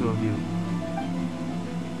between the two of you?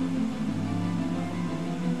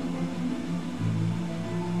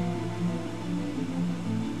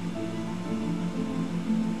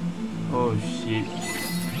 Oh shit.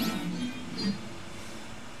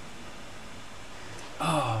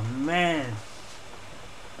 Oh man.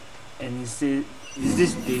 And is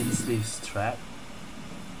this Dainsleif's trap?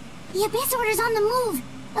 The Abyss Order's on the move.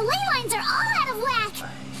 The ley lines are all out of whack.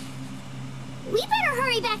 We better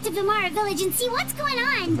hurry back to Vimara Village and see what's going The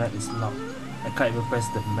on. map is locked. I can't even press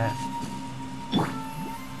the map.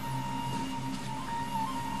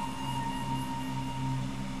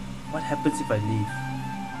 What happens if I leave?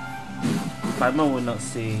 Paimon will not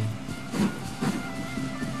say.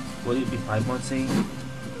 Will it be Paimon saying?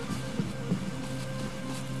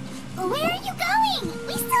 Where are you going?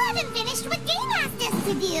 We still haven't finished what Dane asked us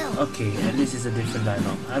to do. Okay, at least it's a different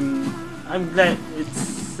dialogue. I'm glad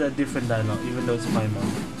it's a different dialogue, even though it's Paimon.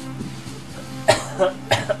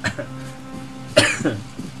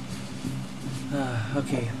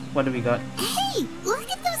 Okay, what do we got? Hey, look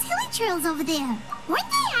at those hilichurls over there. Weren't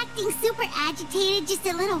they acting super agitated just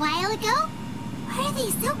a little while ago? Why are they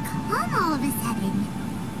so calm all of a sudden?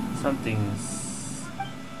 Something's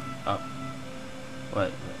up.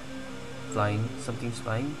 What? Flying? Something's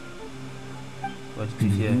flying? What did you In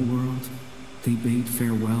the hear? new world, they bade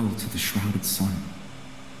farewell to the shrouded sun.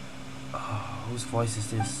 Oh, whose voice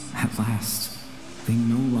is this? At last, they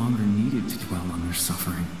no longer needed to dwell on their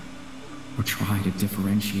suffering, or try to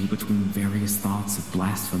differentiate between various thoughts of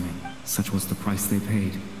blasphemy. Such was the price they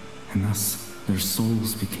paid, and thus their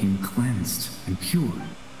souls became cleansed and pure.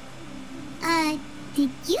 Did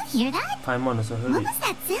you hear that? Paimon also heard What it. was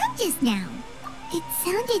that sound just now? It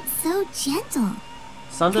sounded so gentle.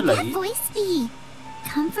 Sounded Could like that it. voice be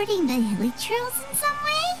comforting the hilichurls in some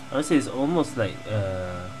way? I would say it's almost like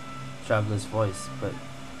Traveler's voice, but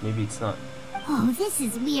maybe it's not. Oh, this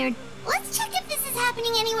is weird. Let's check if this is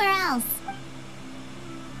happening anywhere else.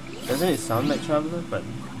 Doesn't it sound like Traveler? But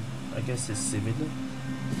I guess it's similar.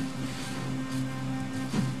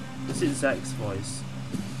 Is it Zack's voice?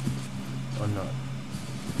 Or not?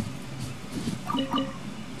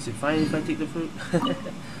 Is it fine if I take the fruit?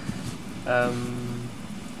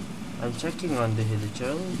 I'm checking on the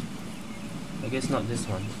hilichurl. I guess not this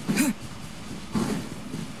one.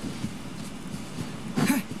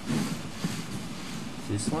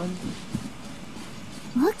 This one?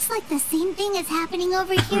 Looks like the same thing is happening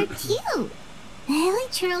over here too. The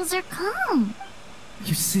hilichurls are calm.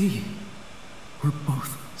 You see, we're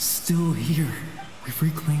both still here. We've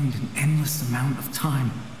reclaimed an endless amount of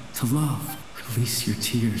time to love. Release your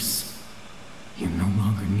tears. You no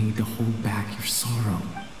longer need to hold back your sorrow.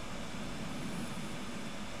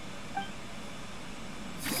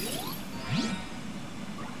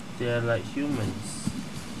 They are like humans.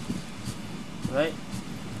 Right?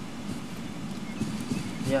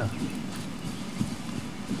 Yeah.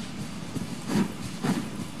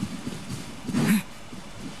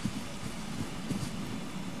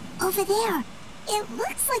 Over there. It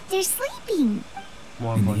looks like they're sleeping.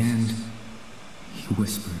 More In the voices. end, he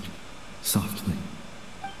whispered, softly,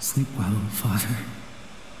 Sleep well, Father.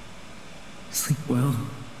 Sleep well,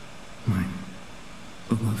 my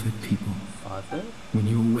beloved people. Father? When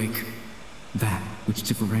you awake, that which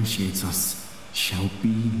differentiates us shall be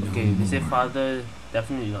no more. Okay, they say father,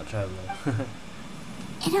 definitely not traveler.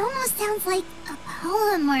 It almost sounds like a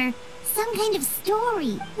poem or some kind of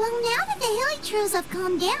story. Well, now that the Hilichurls have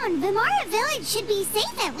calmed down, Vimara Village should be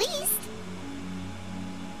safe at least.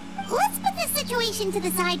 Let's put this situation to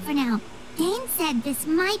the side for now. Dane said this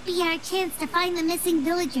might be our chance to find the missing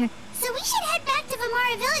villager, so we should head back to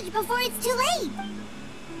Vimara Village before it's too late.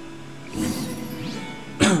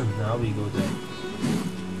 Now we go there.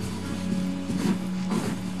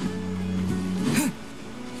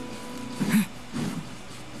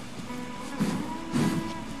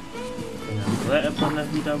 Right upon la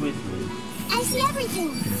vida with me. I see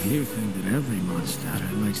everything. If you think that every monster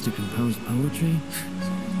likes to compose poetry,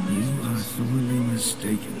 you are sorely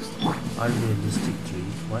mistaken. Unrealistic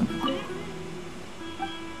tree. What?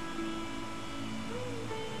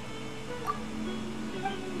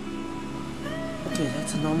 Okay,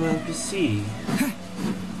 that's a normal NPC.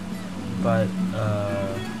 But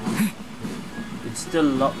it's still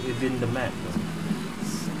locked within the map.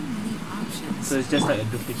 So it's just like a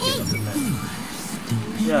duplicate of the map.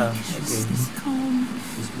 Yeah, okay.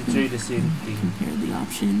 It's literally the same thing. Compare the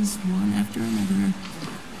options one after another.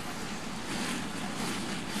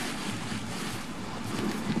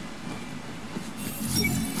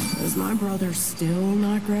 Is my brother still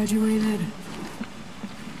not graduated?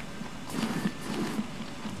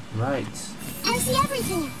 Right. I see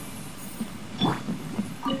everything.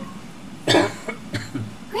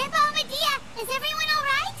 Grandpa Medea, is everyone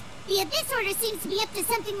alright? The Abyss Order seems to be up to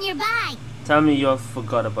something nearby. Tell me you all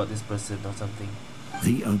forgot about this person or something.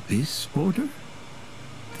 The Abyss Order?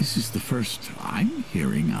 This is the first I'm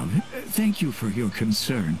hearing of it. Thank you for your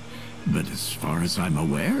concern. But as far as I'm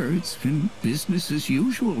aware, it's been business as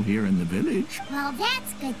usual here in the village. Well,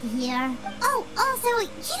 that's good to hear. Oh, also, you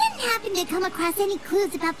didn't happen to come across any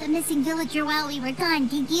clues about the missing villager while we were gone,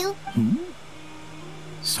 did you? Hmm?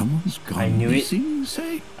 Someone's I gone knew it. missing, you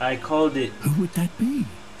say? I called it. Who would that be?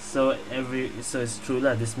 So it's true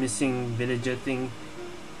lah. This missing villager thing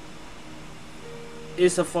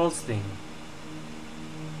is a false thing.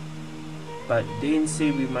 But Dane say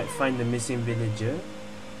we might find the missing villager.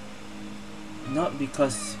 Not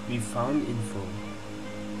because we found info.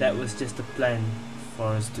 That was just a plan for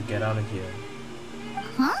us to get out of here.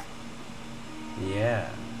 Huh? Yeah.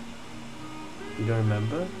 You don't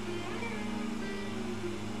remember?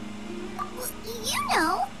 You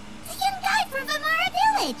know, the young guy from Vimara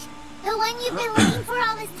Village. The one you've been looking for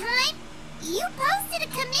all this time. You posted a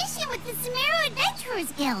commission with the Sumeru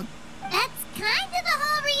Adventurers Guild. That's kind of the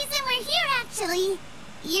whole reason we're here, actually.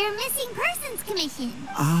 Your missing persons commission.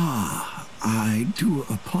 Ah, I do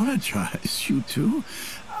apologize, you two.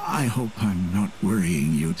 I hope I'm not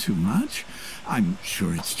worrying you too much. I'm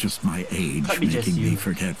sure it's just my age making me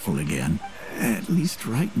forgetful again. At least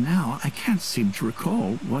right now, I can't seem to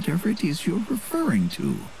recall whatever it is you're referring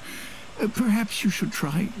to. Perhaps you should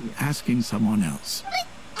try asking someone else. But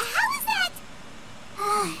how is that?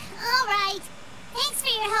 All right. Thanks for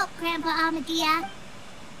your help, Grandpa Amadea.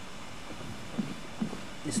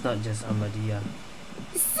 It's not just Amadea.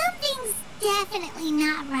 Something's definitely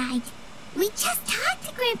not right. We just talked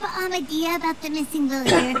to Grandpa Amadea about the missing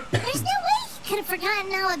villager. There's no way he could have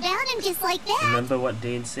forgotten all about him just like that. Remember what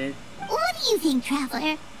Dane said? What do you think,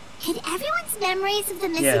 Traveler? Could everyone's memories of the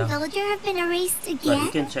missing villager have been erased again? But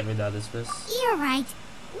you can check with others first. You're right.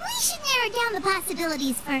 We should narrow down the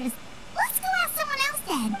possibilities first. Let's go ask someone else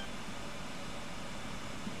then.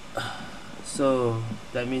 So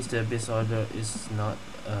that means the Abyss Order is not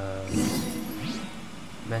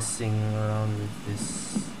messing around with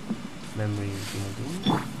this memory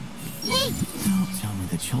thing. Hey! Don't tell me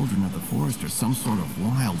the children of the forest are some sort of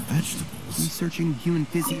wild vegetables. Researching human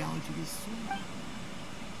physiology is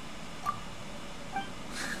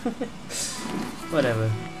Whatever.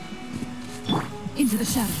 Into the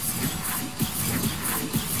shadows.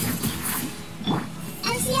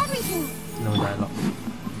 I see everything. No dialogue.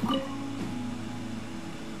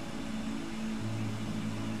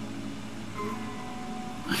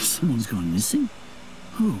 Someone's gone missing?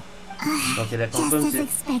 Who? Okay, that Just confirms as it.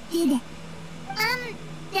 expected.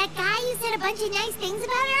 That guy you said a bunch of nice things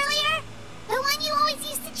about earlier? The one you always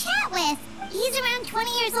used to chat with. He's around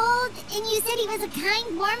 20 years old, and you said he was a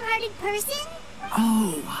kind, warm-hearted person?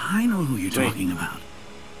 Oh, I know who you're talking about.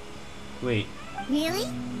 Wait. Really?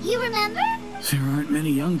 You remember? There aren't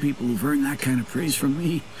many young people who've earned that kind of praise from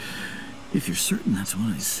me. If you're certain that's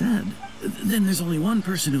what I said, then there's only one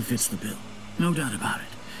person who fits the bill. No doubt about it.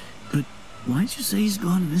 But Why'd you say he's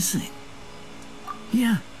gone missing?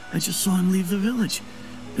 Yeah, I just saw him leave the village.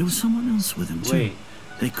 There was someone else with him too. Wait.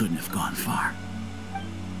 They couldn't have gone far.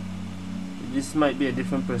 This might be a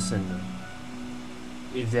different person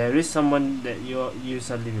though. If there is someone that you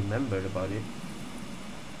suddenly remembered about it.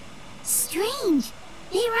 Strange.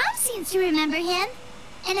 Bayram seems to remember him.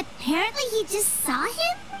 And apparently he just saw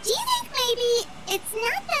him? Do you think maybe it's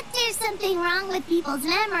not that there's something wrong with people's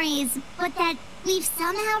memories, but that we've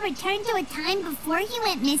somehow returned to a time before he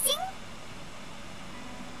went missing?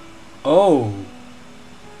 Oh.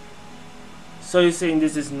 So you're saying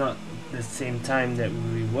this is not the same time that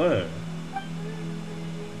we were?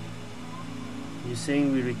 You're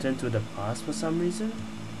saying we returned to the past for some reason?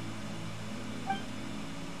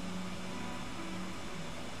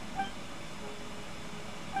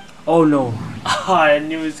 Oh no. I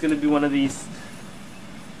knew it was gonna be one of these.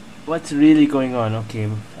 What's really going on? Okay,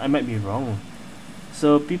 I might be wrong.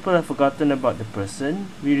 So people have forgotten about the person.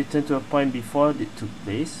 We return to a point before it took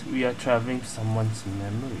place. We are traveling someone's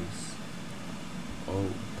memories. Oh.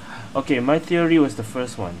 Okay, my theory was the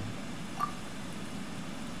first one.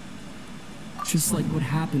 Just like what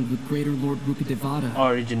happened with Greater Lord Rukadevada.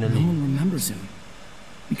 Originally. No one remembers him.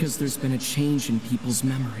 Because there's been a change in people's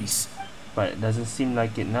memories. But it doesn't seem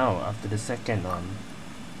like it now after the second one.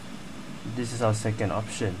 This is our second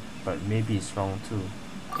option, but maybe it's wrong too.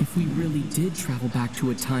 If we really did travel back to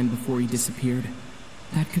a time before he disappeared,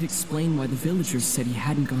 that could explain why the villagers said he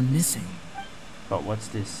hadn't gone missing. But what's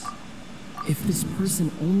this? If this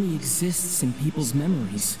person only exists in people's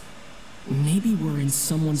memories, maybe we're in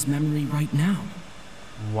someone's memory right now.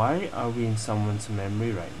 Why are we in someone's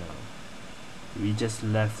memory right now? We just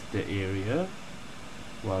left the area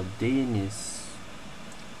while Dane is...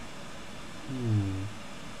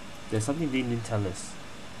 There's something Dane didn't tell us.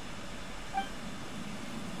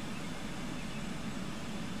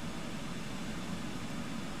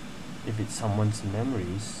 If it's someone's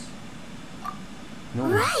memories... No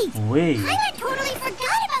way! I had totally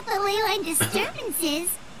forgot about the leyline disturbances.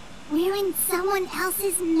 We're in someone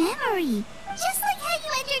else's memory. Just like how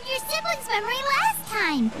you entered your sibling's memory last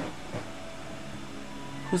time.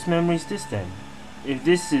 Whose memory is this then? If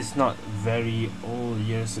this is not very old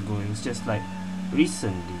years ago, it was just like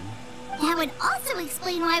recently. That would also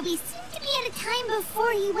explain why we seem to be at a time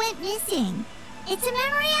before he went missing. It's a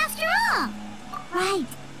memory after all. Right.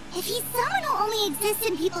 If he's someone who only exists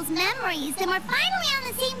in people's memories, then we're finally on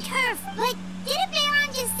the same turf. But didn't Bayron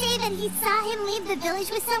just say that he saw him leave the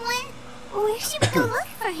village with someone? Where should we go look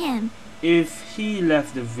for him? If he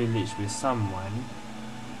left the village with someone,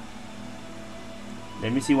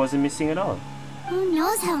 that means he wasn't missing at all. Who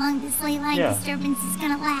knows how long this leyline disturbance is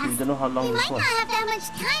gonna last? We don't know how long we this might was. not have that much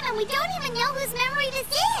time, and we don't even know whose memory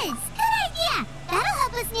this is. Good idea. That'll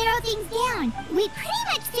help us narrow things down. We pretty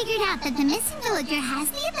much figured out that the missing villager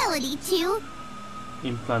has the ability to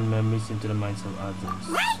implant memories into the minds of others.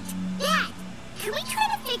 Right! That! Can we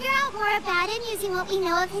try to figure out more about him using what we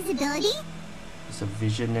know of his ability? It's a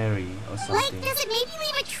visionary or something. Like, does it maybe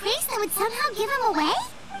leave a trace that would somehow give him away?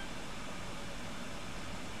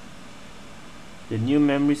 The new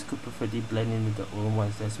memories could perfectly blend in with the old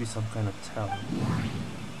ones. There's be some kind of tell.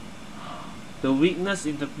 The weakness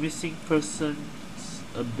in the missing person's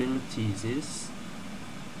abilities is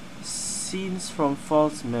scenes from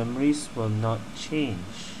false memories will not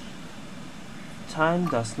change. Time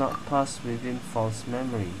does not pass within false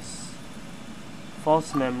memories.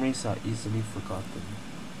 False memories are easily forgotten.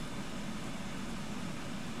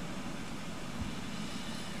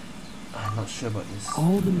 I'm not sure about this.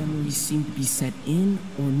 All the memories seem to be set in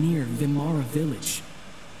or near Vimara village,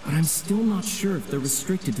 but I'm still not sure if they're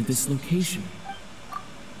restricted to this location.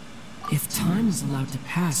 If time is allowed to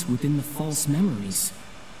pass within the false memories,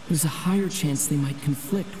 there's a higher chance they might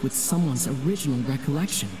conflict with someone's original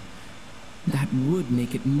recollection. That would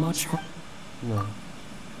make it much harder. No.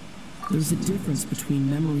 There's a difference between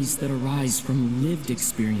memories that arise from lived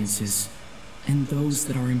experiences and those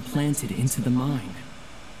that are implanted into the mind.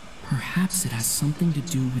 Perhaps it has something to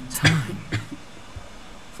do with time.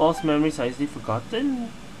 False memories are easily forgotten?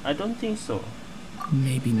 I don't think so.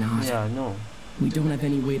 Maybe not. Yeah, no. We don't have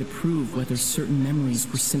any way to prove whether certain memories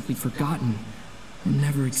were simply forgotten or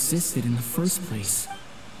never existed in the first place.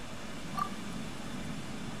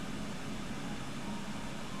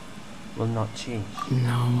 Will not change.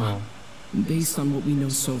 No. Based on what we know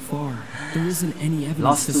so far, there isn't any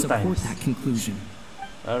evidence to support that conclusion.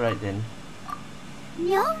 Alright then.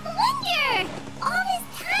 No wonder! All this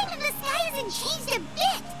time and the sky hasn't changed a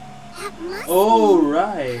bit! That must mean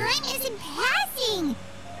right. time isn't passing!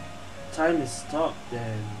 Time is stopped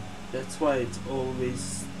then. That's why it's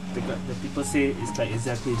always... The people say it's like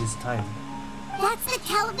exactly this time.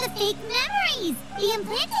 tell of the fake memories. The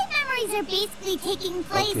implanted memories are basically taking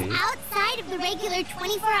place outside of the regular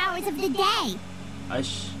 24 hours of the day.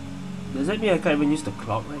 Does that mean I can't even use the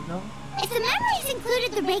clock right now? If the memories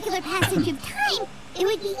included the regular passage of time, it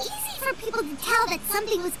would be easy for people to tell that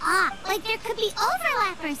something was off, like there could be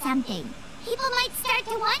overlap or something. People might start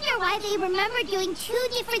to wonder why they remember doing two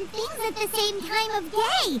different things at the same time of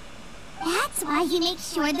day. That's why he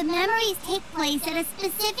makes sure the memories take place at a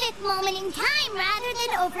specific moment in time rather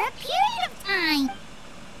than over a period of time.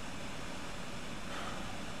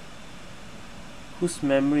 Whose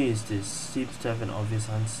memory is this? Seems to have an obvious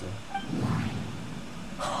answer.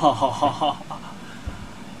 Ha ha ha ha.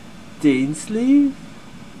 Dainsleif?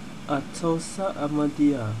 Atosa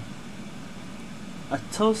Amadia.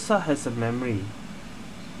 Atosa has a memory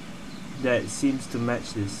that seems to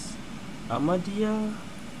match this. Amadia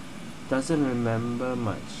doesn't remember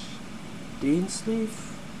much.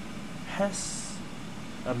 Dainsleif has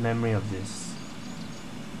a memory of this.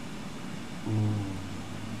 Ooh.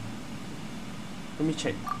 Let me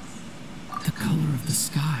check. The color of the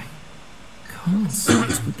sky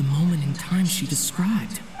coincides with the moment in time she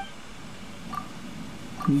described.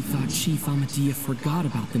 We thought Chief Amadia forgot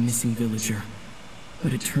about the missing villager,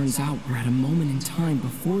 but it turns out we're at a moment in time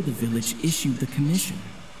before the village issued the commission.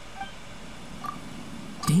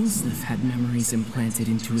 Dainsleif had memories implanted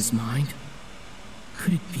into his mind.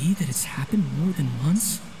 Could it be that it's happened more than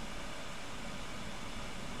once?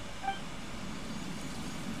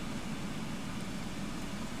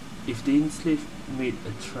 If Dainsleif made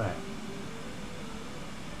a trap,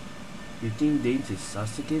 you think Dains is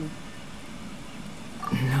sus again?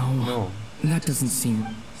 No. That doesn't seem...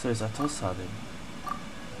 So it's Atosa then.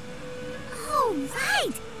 Oh,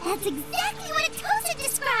 right! That's exactly what Atosa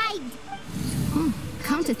described!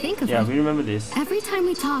 Come to think of it. Yeah, we remember this. Every time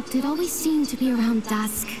we talked, it always seemed to be around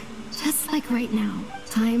dusk. Just like right now.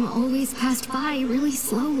 Time always passed by really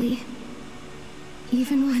slowly.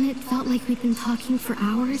 Even when it felt like we'd been talking for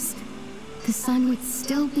hours, the sun would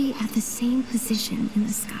still be at the same position in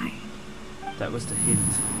the sky. That was the hint.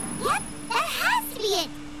 Yep, that has to be it!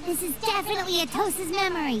 This is definitely Atosa's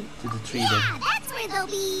memory. To the tree yeah, then. That's where they'll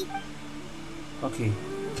be. Okay,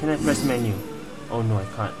 can I press menu? Oh no, I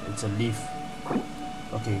can't. It's a leaf.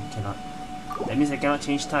 Okay, cannot. That means I cannot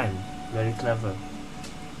change time. Very clever.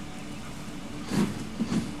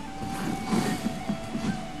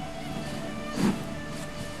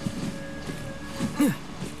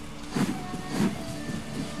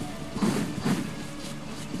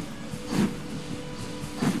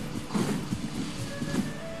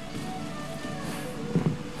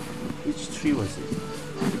 Which tree was it?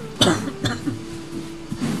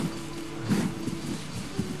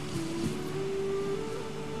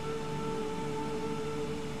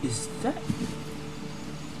 Is that?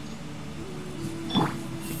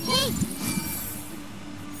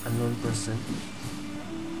 Unknown person.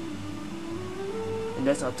 And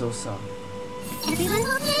that's Atosa. Everyone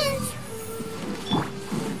hold hands.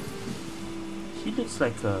 She looks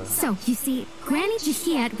like a... So, you see, Granny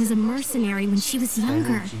Jahiet was a mercenary when she was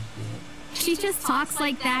younger. She just talks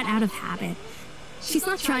like that out of habit. She's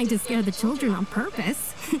not trying to scare the children on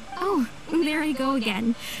purpose. Oh, there I go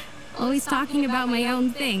again. Always talking about my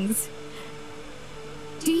own things.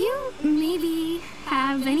 Do you maybe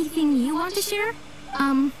have anything you want to share?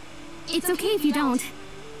 It's okay if you don't.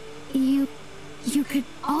 You could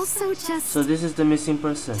also just... So this is the missing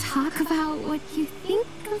person. Talk about what you think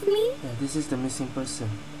of me? Yeah, this is the missing person.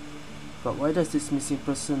 But why does this missing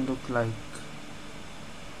person look like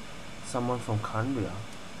someone from Kandria?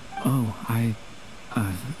 Oh,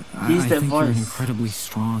 He's I that think voice. you're an incredibly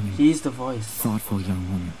strong and He's the voice. thoughtful young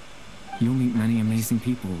woman. You'll meet many amazing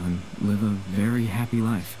people and live a very happy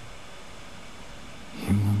life. You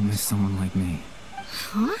won't miss someone like me.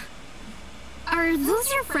 Huh? Are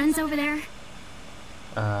those your friends over there?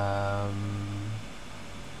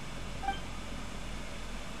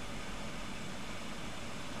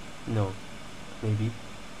 No. Maybe.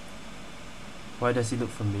 Why does he look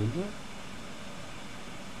familiar?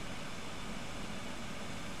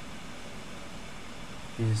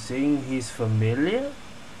 You're saying he's familiar?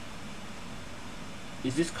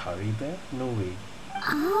 Is this Curry Bear? No way.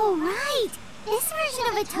 Oh, right. This version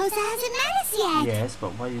of Atosa hasn't met us yet. Yes,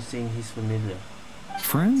 but why are you saying he's familiar?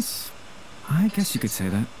 Friends? I guess you could say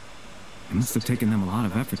that. It must have taken them a lot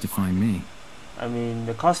of effort to find me. I mean,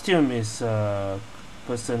 the costume is a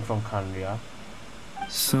person from Kandria.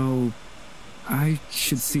 So, I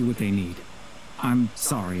should see what they need. I'm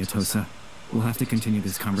sorry, Atosa. We'll have to continue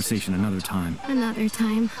this conversation another time. Another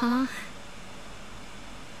time, huh?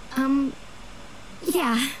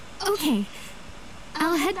 Yeah, okay.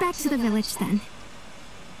 I'll head back to the village then.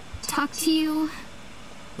 talk to you.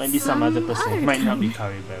 Might be some other person. other Might not be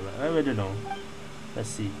time. Caribbear. I don't know. Let's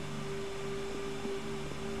see.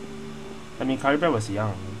 I mean, Caribbear was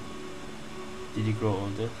young. Did he grow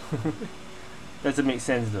older? Doesn't make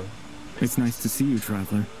sense though. It's nice to see you,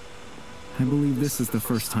 Traveler. I believe this is the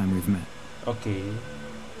first time we've met. Okay.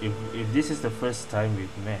 If this is the first time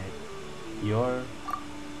we've met, you're...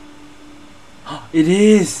 It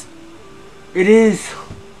is! It is!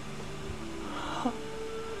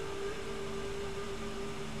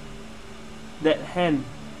 That hand.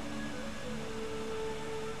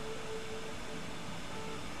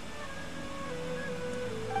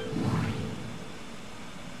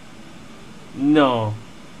 No.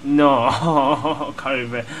 No.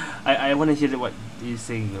 Caribbear. I want to hear what you're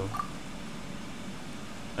saying though.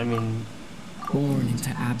 I mean... Born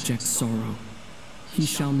into abject sorrow, he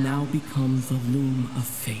shall now become the loom of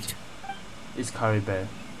fate. It's Caribbear.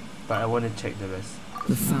 But I want to check the rest.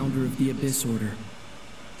 The founder of the Abyss Order.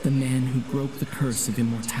 The man who broke the curse of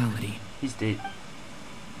immortality. He's dead.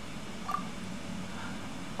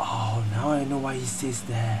 Oh, now I know why he says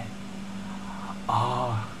that.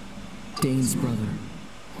 Ah. Dane's brother.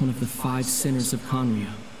 One of the 5 sinners of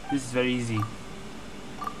Conria. This is very easy.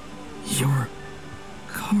 You're...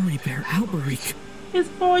 Caribbear Alberic. His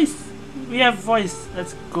voice! We have voice.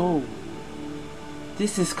 Let's go.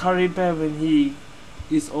 This is Caribbear when he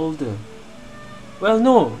is older. Well,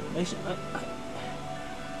 no.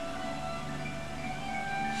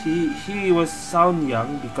 He was sound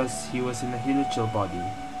young because he was in a hilichurl body.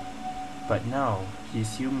 But now,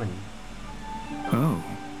 he's human. Oh.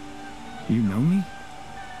 You know me?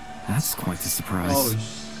 That's quite the surprise. Oh,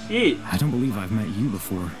 shit. I don't believe I've met you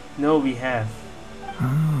before. No, we have.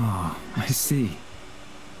 Oh, I see.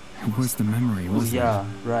 It was the memory, wasn't yeah,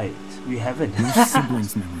 right. We haven't. Your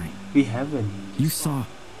sibling's memory. We haven't. You saw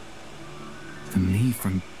the me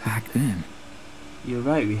from back then. You're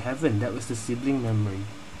right, we haven't. That was the sibling memory.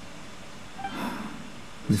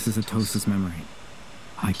 This is Atosa's memory.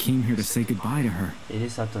 I came here to say goodbye to her. It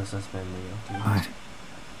is Atosa's memory, okay.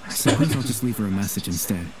 I suppose I'll just leave her a message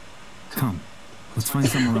instead. Come, let's find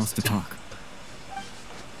somewhere else to talk.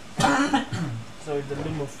 So the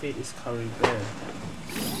Loom of Fate is Caribbear.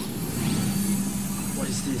 What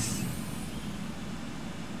is this?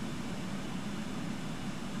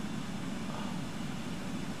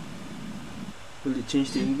 Will it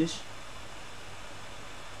change to English?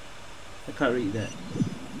 I can't read that.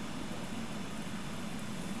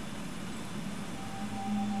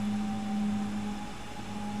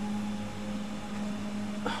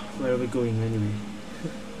 Where are we going anyway?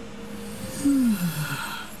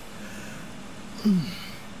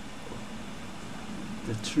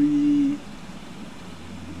 The tree.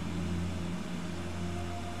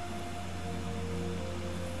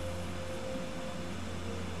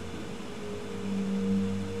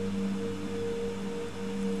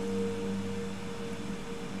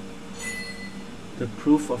 The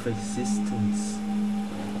proof of existence.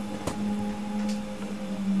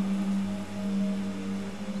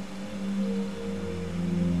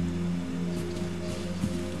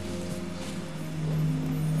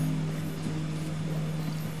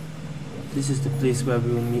 This is the place where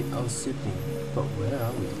we will meet our sibling. But where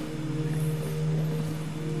are we?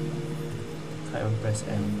 Can't even press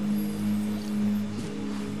M.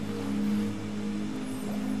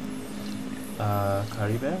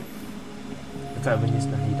 Caribbear? I can't even use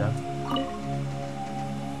Nahida.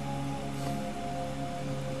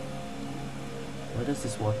 Where does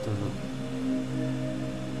this water look?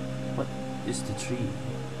 What is the tree?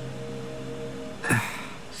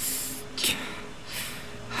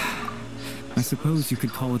 I suppose you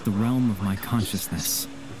could call it the realm of my consciousness.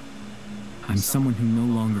 I'm someone who no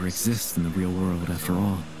longer exists in the real world after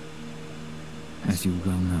all, as you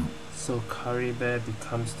well know. So Caribbear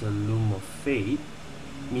becomes the Loom of Fate,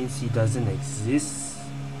 means he doesn't exist,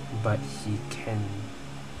 but he can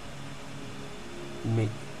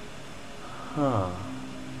make...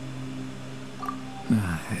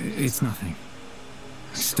 It's nothing.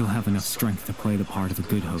 I still have enough strength to play the part of a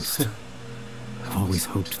good host. I've always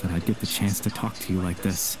hoped that I'd get the chance to talk to you like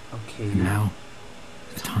this. Okay. And now,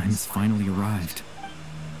 the time has finally arrived.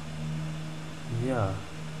 Yeah.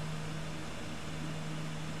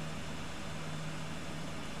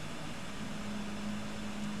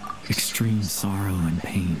 Extreme sorrow and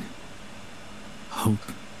pain.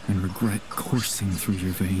 Hope and regret coursing through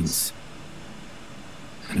your veins.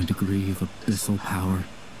 And a degree of abyssal power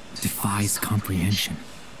defies comprehension.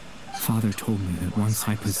 Father told me that once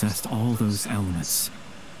I possessed all those elements,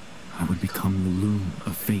 I would become the Loom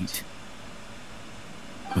of Fate.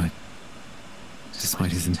 But,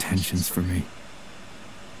 despite his intentions for me,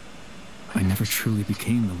 I never truly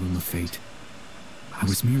became the Loom of Fate. I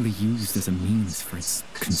was merely used as a means for its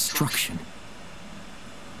construction.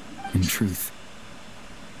 In truth,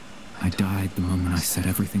 I died the moment I set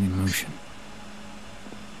everything in motion.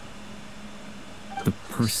 The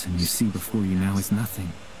person you see before you now is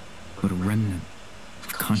nothing but a remnant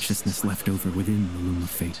of consciousness left over within the Loom of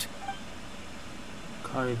Fate.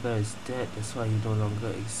 Kariba is dead, that's why he no longer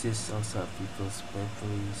exists outside people's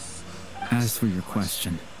memories. As for your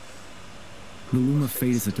question, the Loom of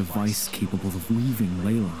Fate is a device capable of weaving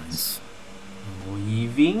ley lines.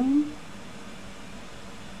 Weaving?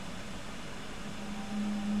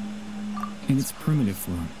 In its primitive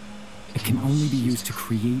form, it can only be used to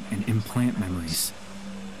create and implant memories.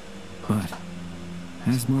 But,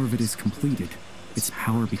 as more of it is completed, its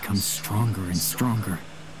power becomes stronger and stronger,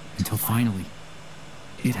 until finally,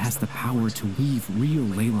 it has the power to weave real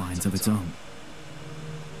ley lines of its own.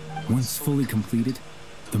 Once fully completed,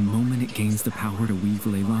 the moment it gains the power to weave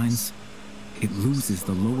ley lines, it loses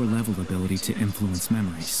the lower level ability to influence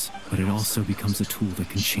memories, but it also becomes a tool that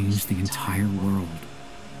can change the entire world.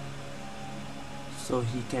 So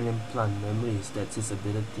he can implant memories, that's his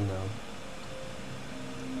ability now.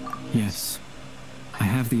 Yes. I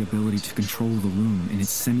have the ability to control the loom in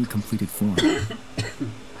its semi-completed form.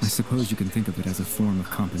 I suppose you can think of it as a form of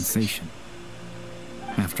compensation.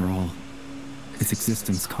 After all, its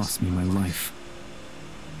existence cost me my life.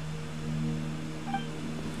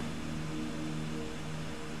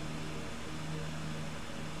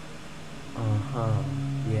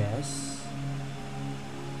 Yes.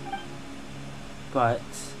 But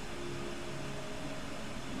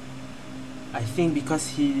I think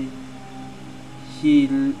because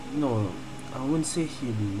no, I wouldn't say he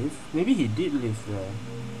lived. Maybe he did live there.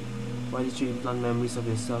 Why did you implant memories of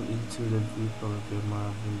yourself into the people of your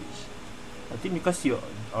Mara village? I think because you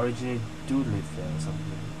originally do live there or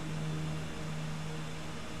something.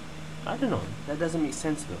 I don't know. That doesn't make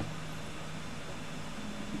sense though.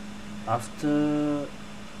 After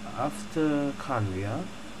Khaenri'ah,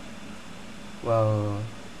 well,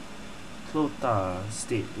 Clotha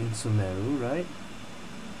stayed in Sumeru, right?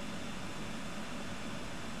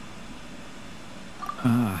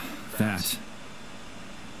 Ah, that.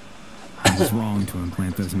 I was wrong to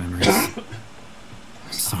implant those memories.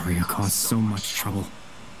 I'm sorry I caused so much trouble.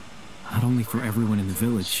 Not only for everyone in the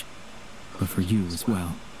village, but for you as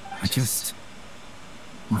well. I just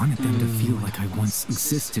wanted them to feel like I once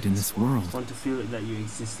existed in this world. Want to feel that you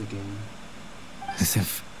exist again. As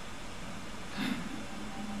if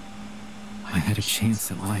I had a chance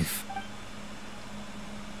at life.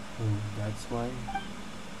 That's why.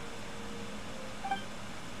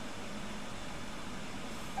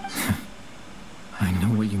 I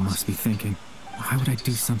know what you must be thinking. Why would I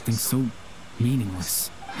do something so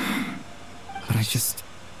meaningless? But I just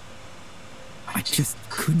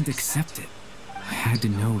couldn't accept it. I had to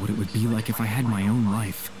know what it would be like if I had my own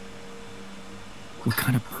life. What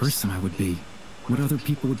kind of person I would be. What other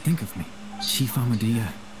people would think of me. Chief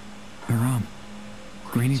Ahmadiyya, Aram,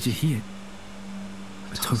 Granny Jahiyat,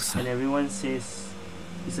 Atosa. And everyone says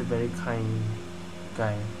he's a very kind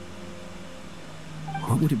guy.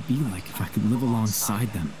 What would it be like if I could live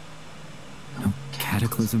alongside them? No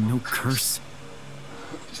cataclysm, no curse.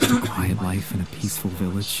 Just a quiet life in a peaceful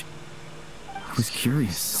village. I was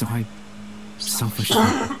curious, so I selfishly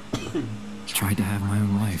tried to have my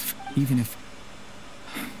own life, even if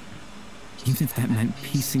that meant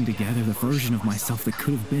piecing together the version of myself that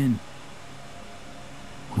could have been.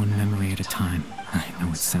 One memory at a time. I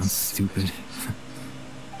know it sounds stupid.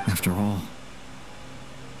 After all,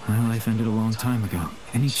 my life ended a long time ago.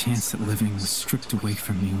 Any chance at living was stripped away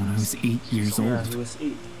from me when I was 8 years old. Yeah, he was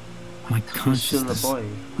 8. My consciousness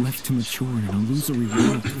left to mature in an illusory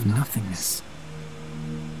world of nothingness.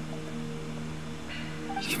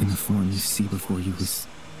 Even the form you see before you was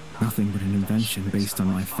nothing but an invention based on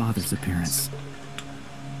my father's appearance.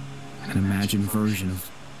 An imagined version of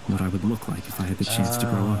what I would look like if I had the chance to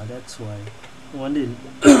grow up. That's why.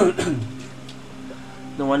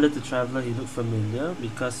 No wonder the traveler, he looked familiar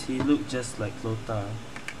because he looked just like Clotha.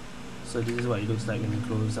 So this is what he looks like when he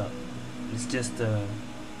grows up. It's just a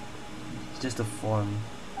form.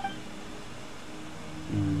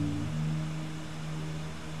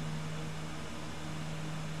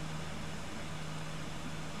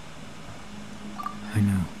 I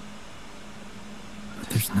know. But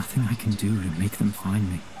there's nothing I can do to make them find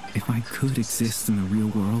me. If I could exist in the real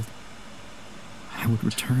world, I would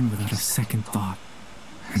return without a second thought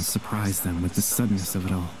and surprise them with the suddenness of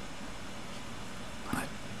it all. But,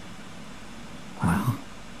 well,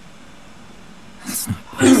 that's not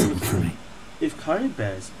possible for me. If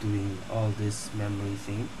Kariba is doing all this memory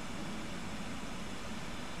thing,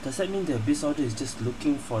 Does that mean the Abyss Order is just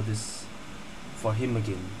looking for this, for him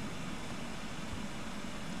again?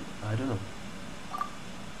 I don't know.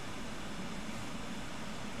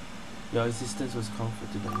 Your existence was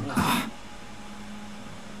comfort to them, yes.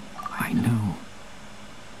 I know.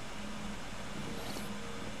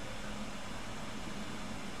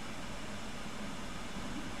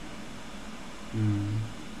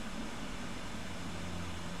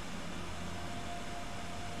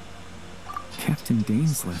 Captain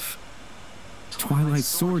Dainsleif. Twilight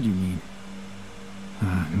Sword, you mean?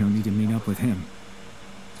 No need to meet up with him.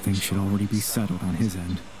 Things should already be settled on his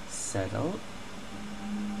end. Settled?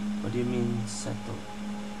 What do you mean settled?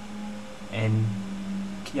 And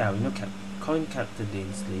yeah, we know calling Captain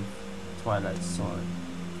Dainsleif Twilight Sword.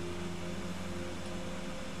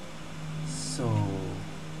 So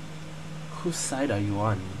whose side are you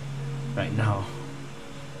on right now?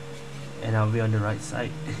 And are we on the right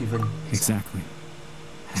side even? Exactly.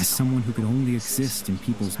 As someone who could only exist in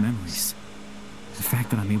people's memories, the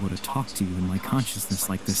fact that I'm able to talk to you in my consciousness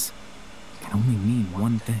like this can only mean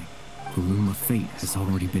one thing. The Loom of Fate has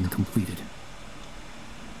already been completed.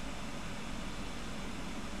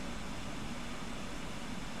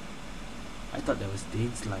 I thought that was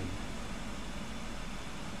Dainsleif.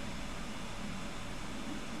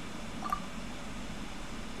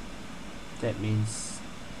 That means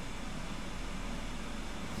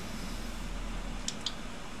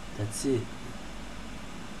that's it.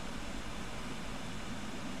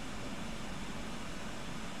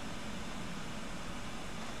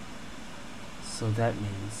 So that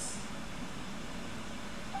means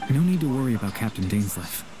no need to worry about Captain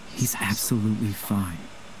Dainsleif. He's absolutely fine.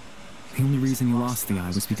 The only reason he lost the eye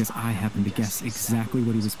was because I happened to guess exactly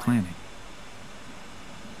what he was planning.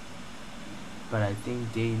 But I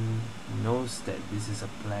think Dane knows that this is a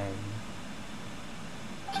plan.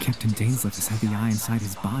 Captain Dainsleif has had the eye inside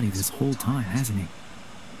his body this whole time, hasn't he?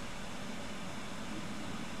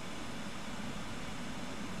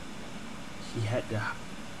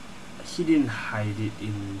 He didn't hide it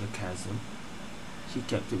in the chasm. He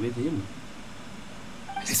kept it with him.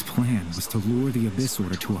 His plan was to lure the Abyss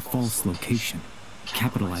Order to a false location,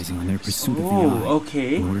 capitalizing on their pursuit of the eye,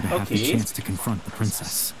 okay, in order to have the chance to confront the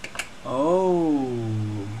princess. Oh,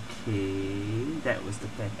 okay, that was the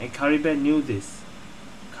plan. And Caribou knew this.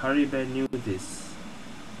 Caribou knew this.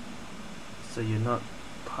 So you're not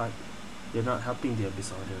helping the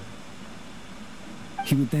Abyss Order.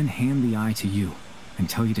 He would then hand the eye to you and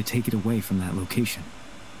tell you to take it away from that location.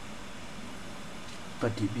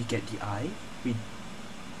 But did we get the eye? We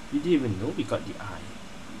didn't even know we got the eye.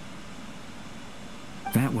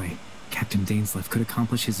 That way, Captain Dainsleif could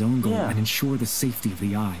accomplish his own goal and ensure the safety of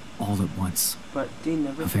the eye all at once. But they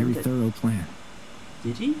never. A very thorough plan.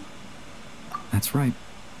 Did he? That's right.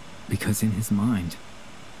 Because in his mind,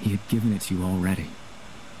 he had given it to you already.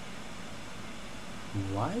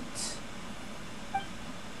 What?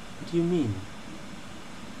 What do you mean?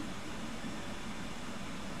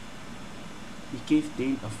 He gave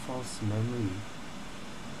Dane a false memory.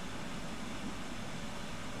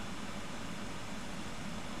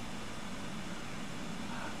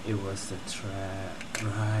 It was a trap,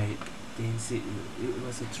 right? Dane said it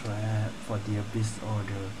was a trap for the Abyss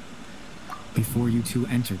Order. Before you two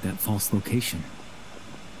entered that false location.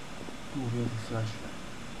 Oh, we have a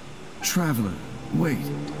flashback. Traveler, wait.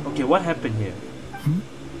 Okay, what happened here?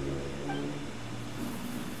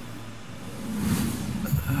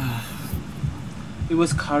 It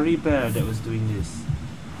was Caribou that was doing this.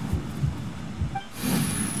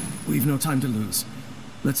 We've no time to lose.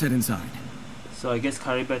 Let's head inside. So I guess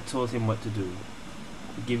Caribou told him what to do,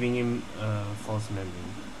 giving him a false memory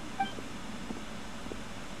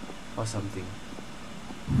or something.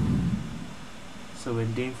 So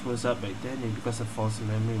when Dane froze up back then, it's because a false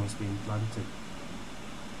memory was being planted.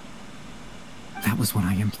 That was when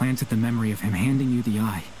I implanted the memory of him handing you the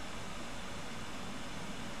eye.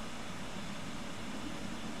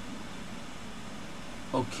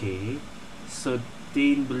 Okay, so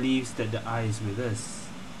Dane believes that the eye is with us,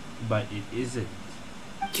 but it isn't.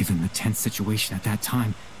 Given the tense situation at that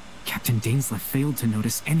time, Captain Dainsleif failed to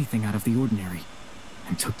notice anything out of the ordinary,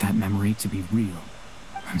 and took that memory to be real.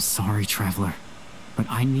 I'm sorry, Traveler, but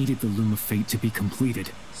I needed the Loom of Fate to be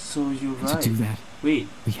completed. So you're and right. To do that, wait,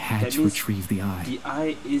 we had to retrieve the eye. The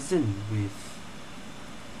eye isn't with...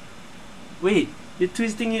 Wait, you're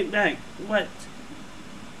twisting it back. What?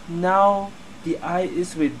 Now the eye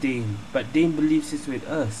is with Dane, but Dane believes it's with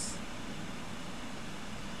us.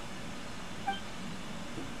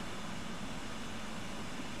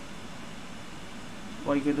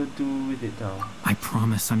 What are you gonna do with it now? I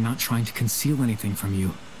promise I'm not trying to conceal anything from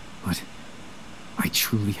you, but I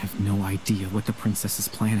truly have no idea what the princess is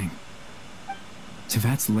planning.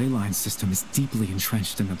 Tevat's ley line system is deeply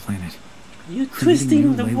entrenched in the planet. You're Creating twisting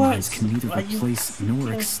new the ley lines words. can neither Are you replace nor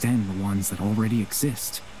freaking- extend the ones that already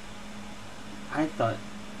exist. I thought.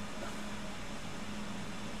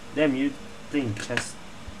 Damn, you think just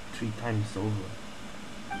 3 times over.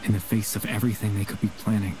 In the face of everything they could be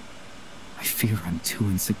planning, I fear I'm too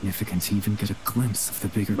insignificant to even get a glimpse of the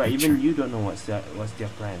bigger But picture. even you don't know what's their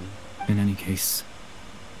plan. In any case,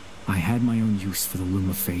 I had my own use for the Loom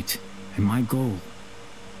of Fate, and my goal,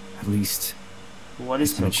 at least, What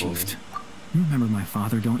has is been your goal? achieved. You remember my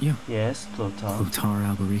father, don't you? Yes, Clotar. Clotar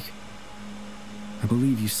Alberic. I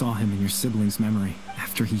believe you saw him in your sibling's memory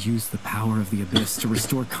after he used the power of the Abyss to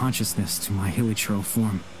restore consciousness to my hilichurl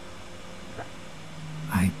form.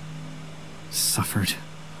 I suffered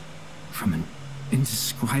from an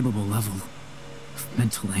indescribable level of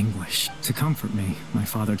mental anguish. To comfort me, my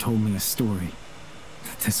father told me a story,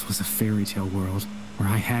 that this was a fairy tale world where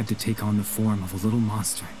I had to take on the form of a little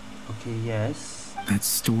monster. Okay, yes. That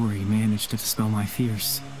story managed to dispel my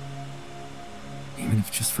fears, even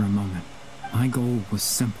if just for a moment. My goal was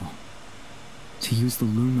simple: to use the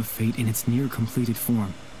Loom of Fate in its near-completed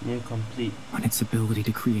form, Near complete. when its ability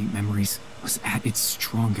to create memories was at its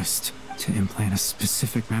strongest, to implant a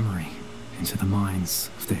specific memory into the minds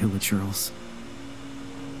of the hilichurls.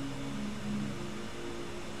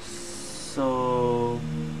 So,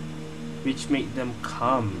 which make them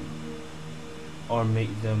calm or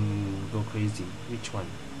make them go crazy? Which one?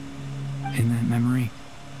 In that memory,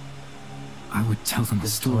 I would tell them a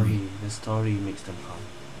story, The story makes them calm.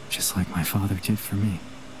 just like my father did for me.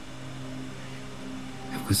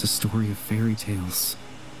 It was a story of fairy tales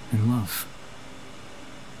and love.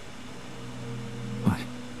 But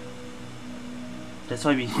That's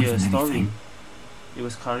why we more hear a than story. anything, It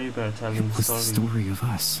was Caribert telling it the was the story. story of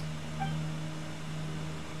us.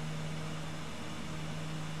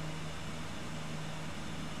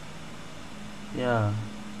 Yeah,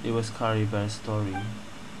 it was Caribert's story.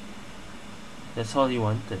 That's all he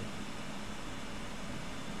wanted.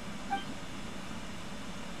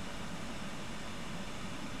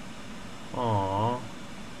 Aww.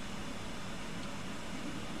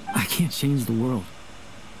 I can't change the world.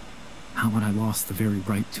 Not when I lost the very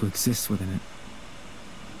right to exist within it.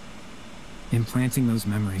 Implanting those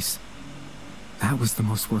memories, that was the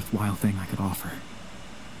most worthwhile thing I could offer.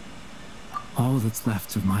 All that's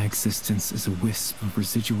left of my existence is a wisp of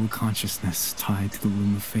residual consciousness tied to the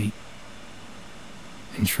Loom of Fate.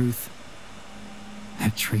 In truth,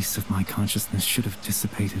 that trace of my consciousness should have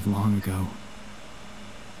dissipated long ago.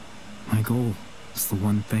 My goal was the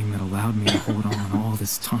one thing that allowed me to hold on all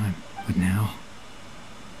this time. But now,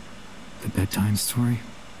 the bedtime story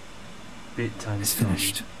Bedtime is story.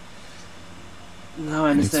 finished. Now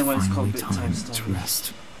I And it's understand why it's finally called bedtime time to story.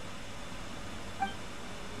 rest.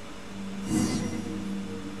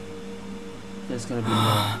 There's gonna be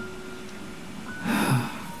more.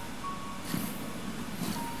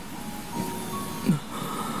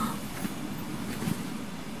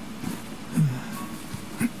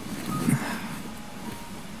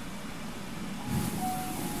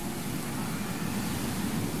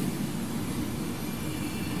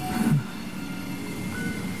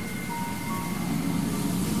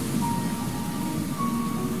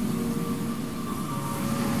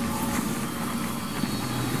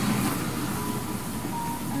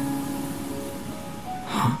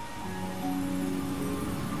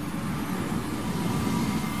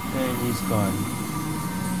 And he's gone.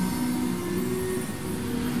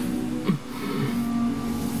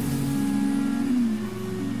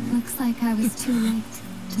 Looks like I was too late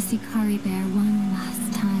to see Caribert one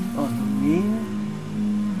last time. Oh, Lumine?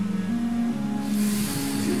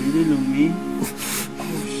 Is it really Lumine?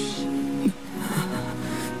 Oh shit.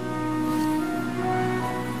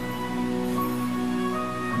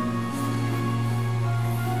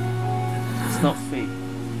 It's not fake.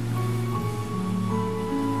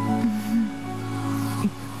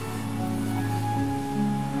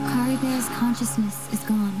 Caribert's consciousness is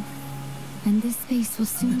gone, and this space will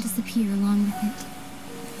soon disappear along with it.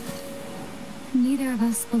 Neither of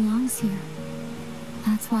us belongs here.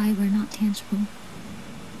 That's why we're not tangible.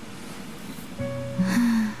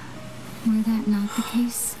 Were that not the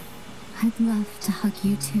case, I'd love to hug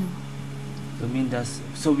you too. Lumine does.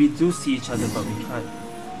 So we do see each other, but we can't.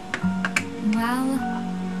 Well,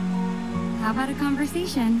 how about a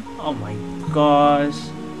conversation? Oh my gosh.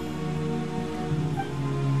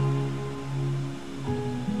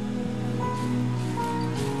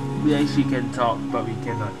 We actually can talk, but we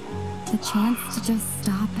cannot. The chance to just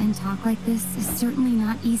stop and talk like this is certainly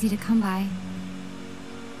not easy to come by.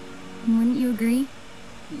 Wouldn't you agree?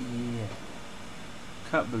 Yeah.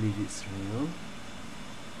 Can't believe it's real.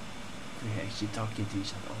 We're actually talking to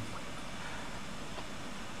each other. Oh my god.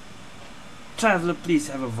 Traveler, please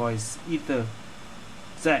have a voice. Ether.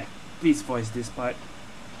 Zack, please voice this part.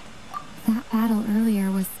 That battle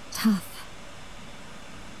earlier was tough.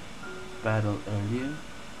 Battle earlier?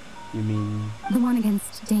 You mean... The one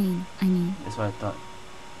against Dane, I mean. That's what I thought.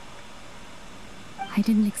 I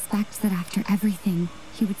didn't expect that after everything,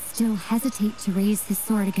 he would still hesitate to raise his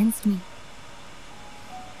sword against me.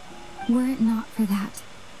 Were it not for that,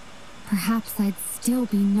 perhaps I'd still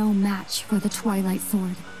be no match for the Twilight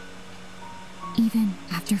Sword. Even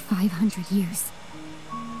after 500 years.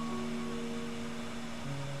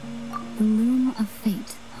 The loom of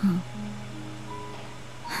fate, huh?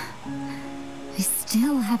 I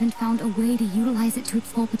still haven't found a way to utilize it to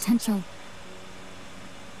its full potential.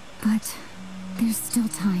 But there's still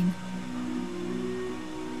time.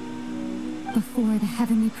 Before the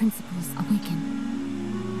heavenly principles awaken.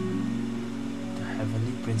 The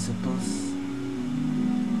heavenly principles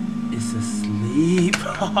is asleep.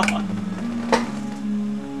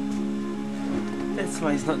 That's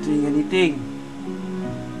why he's not doing anything.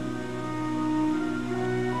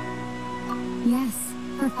 Yes,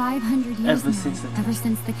 for 500 years Ever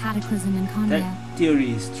since the cataclysm in Kandia. That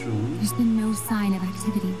theory is true. There's been no sign of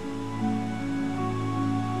activity.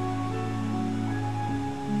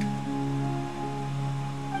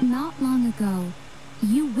 Not long ago,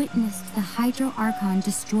 you witnessed the Hydro Archon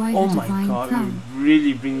destroy the Divine Throne. We're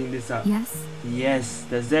really bringing this up. Yes? Yes,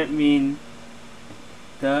 does that mean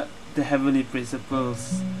the heavenly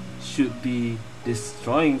principles should be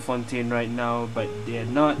destroying Fontaine right now, but they're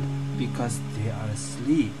not because they are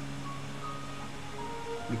asleep?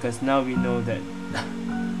 Because now we know that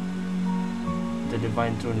the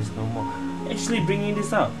Divine Throne is no more. Actually bringing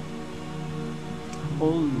this up.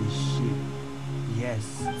 Holy shit. Yes.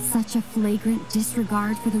 Such a flagrant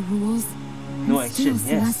disregard for the rules. No and action,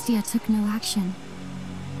 still yes. Celestia took no action.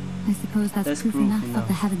 I suppose that's proof enough of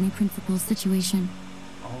the heavenly principles situation.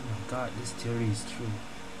 Oh my god, this theory is true.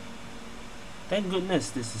 Thank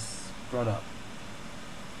goodness this is brought up.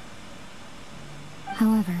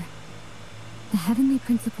 However, the heavenly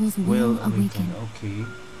principles will awaken. Okay.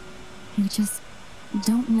 We just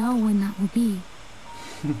don't know when that will be.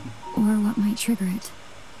 Or what might trigger it.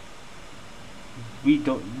 We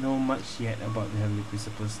don't know much yet about the heavenly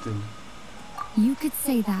principles still. You could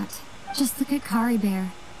say that. Just look at Kari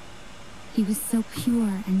Bear. He was so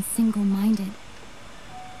pure and single-minded.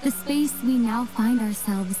 The space we now find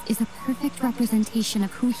ourselves is a perfect representation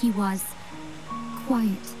of who he was.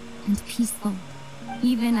 Quiet and peaceful.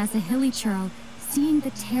 Even as a hilly churl, seeing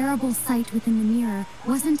the terrible sight within the mirror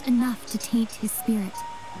wasn't enough to taint his spirit.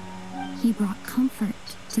 He brought comfort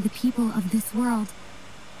to the people of this world,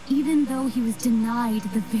 even though he was denied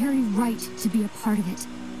the very right to be a part of it.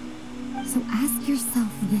 So ask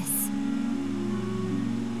yourself this.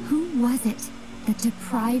 Who was it that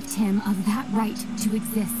deprived him of that right to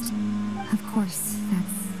exist? Of course,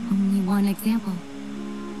 that's only one example.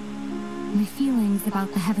 My feelings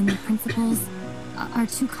about the heavenly principles are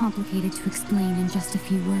too complicated to explain in just a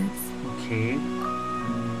few words. Okay.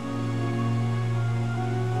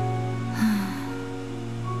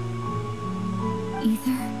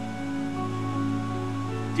 Ether?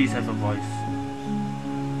 Please have a voice.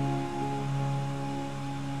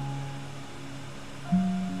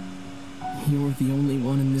 You're the only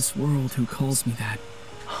one in this world who calls me that.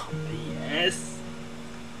 Oh, yes.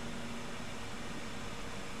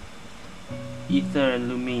 Ether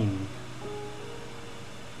and Lumine.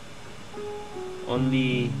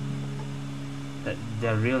 Only that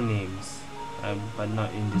their real names, but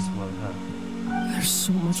not in this world, huh? There's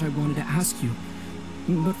so much I wanted to ask you,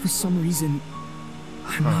 but for some reason,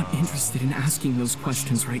 I'm not interested in asking those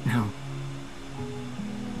questions right now.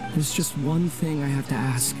 There's just one thing I have to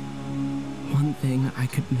ask. One thing I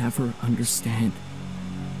could never understand.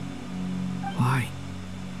 Why?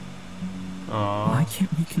 Why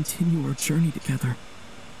can't we continue our journey together?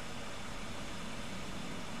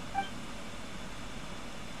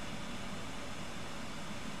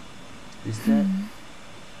 Is that?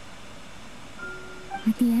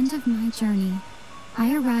 At the end of my journey,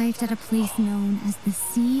 I arrived at a place known as the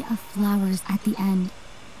Sea of Flowers at the end.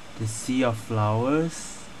 The Sea of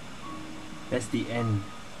Flowers? That's the end.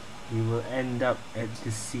 We will end up at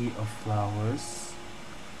the Sea of Flowers.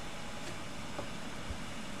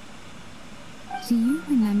 Do you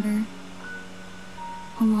remember?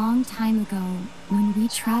 A long time ago, when we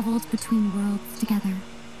traveled between worlds together,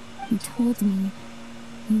 you told me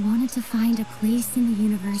you wanted to find a place in the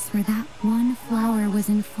universe where that one flower was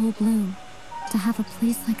in full bloom. to have a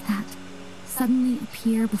place like that suddenly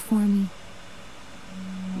appear before me.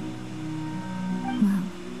 Well,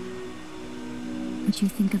 would you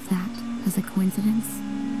think of that as a coincidence?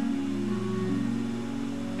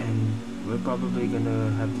 And we're probably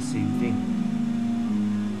gonna have the same thing.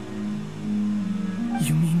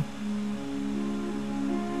 You mean?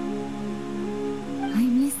 I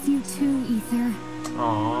miss you too, Ether.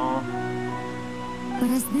 Aww. But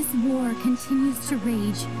as this war continues to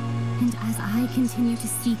rage, and as I continue to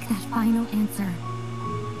seek that final answer,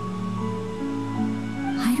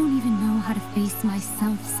 I don't even know how to face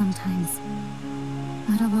myself sometimes,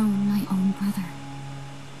 let alone my own brother.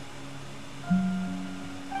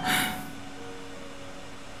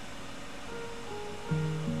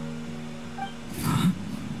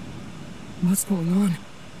 What's going on?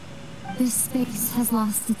 This space has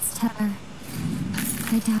lost its tether.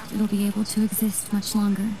 I doubt it'll be able to exist much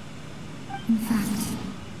longer. In fact,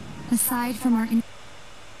 aside from our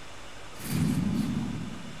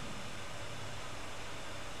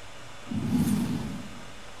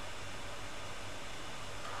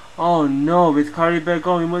Oh no, with Caribou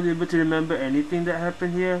gone, we won't be able to remember anything that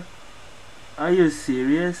happened here? Are you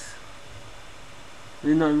serious?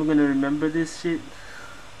 We're not even gonna remember this shit?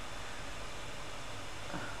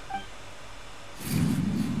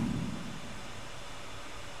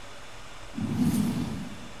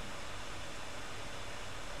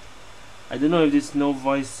 I don't know if this no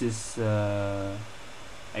voice is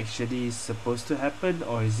actually supposed to happen,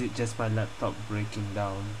 or is it just my laptop breaking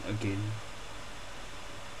down again?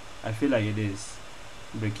 I feel like it is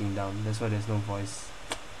breaking down, that's why there's no voice.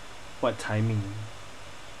 What timing?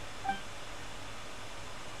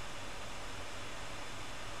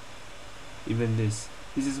 Even this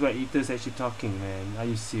is where Ether's actually talking, man. Are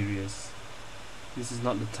you serious? This is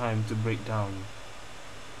not the time to break down.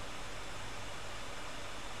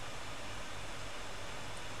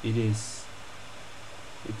 It is.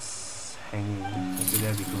 It's hanging. Okay,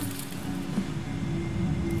 there we go.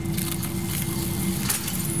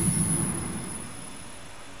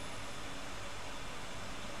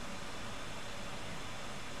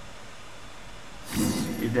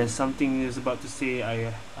 If there's something he was about to say,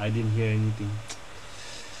 I didn't hear anything.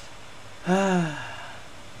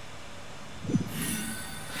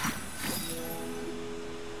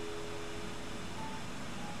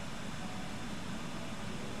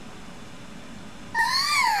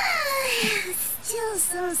 Still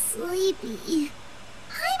so sleepy.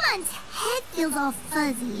 Paimon's head feels all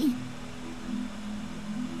fuzzy.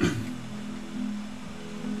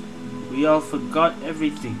 We all forgot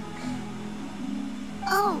everything.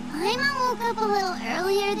 Oh, Paimon woke up a little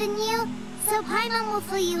earlier than you, so Paimon will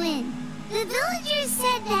fill you in. The villagers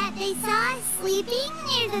said that they saw us sleeping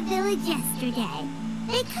near the village yesterday.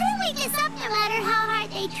 They couldn't wake us up no matter how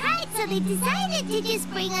hard they tried, so they decided to just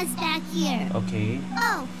bring us back here. Okay.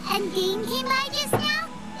 Oh, and Dane came by just now?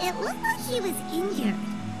 It looked like he was injured.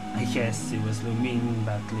 I guess it was Lumine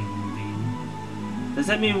battling Dane. Does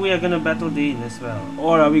that mean we are gonna battle Dane as well?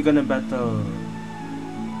 Or are we gonna battle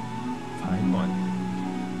Paimon?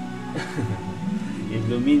 If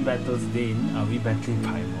Lumine battles Dane, are we battling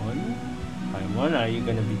Paimon? Paimon, are you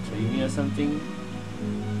gonna betray me or something?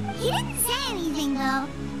 He didn't say anything though.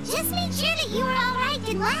 Just made sure that you were alright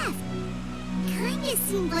and left. Kinda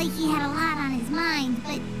seemed like he had a lot on his mind,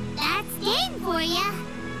 but that's Dane for ya.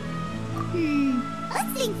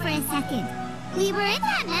 Let's think for a second. We were in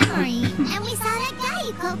that memory, and we saw that guy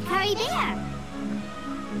you called Caribou.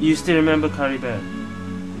 You still remember Caribou?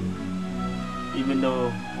 Even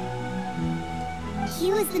though...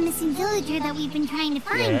 He was the missing villager that we've been trying to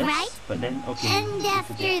find, yes, right? But then, okay. And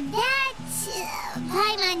after that,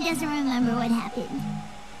 Paimon doesn't remember what happened.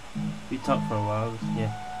 We talked for a while,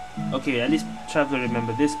 yeah. Okay, at least try to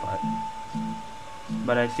remember this part.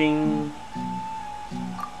 But I think...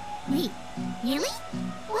 Wait, really?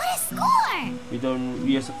 What a score!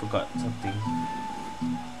 We also forgot something.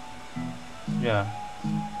 Yeah.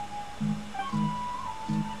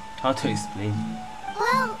 How to explain?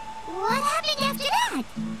 Well, what happened after that?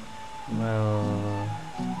 Well...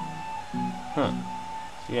 Huh.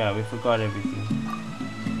 Yeah, we forgot everything.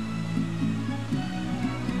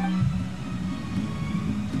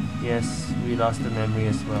 Yes, we lost the memory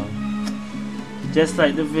as well. Just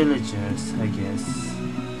like the villagers, I guess.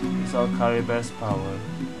 It's all Caribou's power.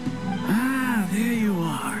 Ah, there you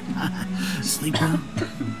are. Sleep well?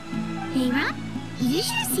 Hey, Rob, you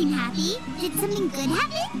sure seem happy. Did something good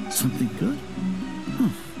happen? Something good? Huh.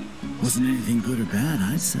 Wasn't anything good or bad,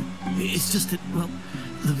 I'd say. It's just that, well,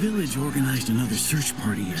 the village organized another search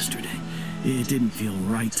party yesterday. It didn't feel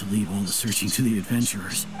right to leave all the searching to the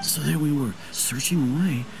adventurers. So there we were, searching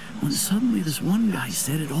away, when suddenly this one guy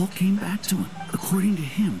said it all came back to him. According to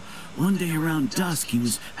him, one day around dusk, he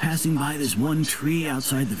was passing by this one tree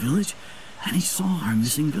outside the village, and he saw our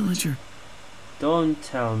missing villager. Don't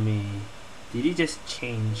tell me. Did he just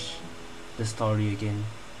change the story again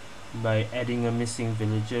by adding a missing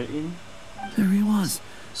villager in? There he was,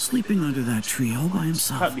 sleeping under that tree all by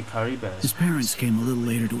himself. Can't be Caribou. His parents came a little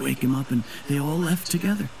later to wake him up, and they all left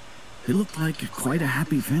together. They looked like quite a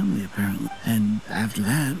happy family, apparently. And after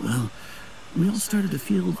that, well, we all started to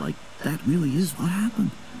feel like that really is what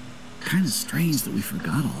happened. Kind of strange that we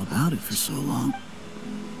forgot all about it for so long.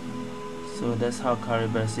 So that's how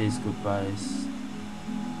Caribou says goodbyes.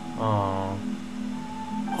 Aww.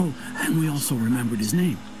 Oh, and we also remembered his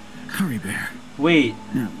name, Caribou. Wait,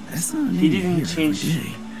 now that's not a name he didn't you hear change every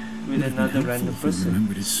day. with another random person.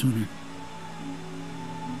 Remembered it sooner.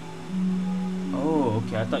 Oh,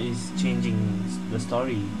 okay. I thought he's changing the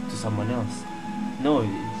story to someone else. No,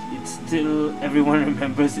 it's still everyone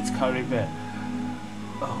remembers it's Caribou.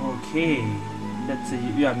 Okay, that's a,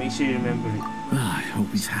 yeah. Make sure you remember it. Well, I hope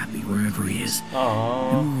he's happy wherever he is.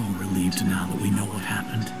 Aww. And we're all relieved now that we know what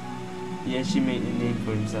happened. Yeah, she made a name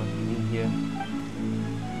for himself in here.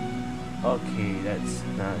 Okay, that's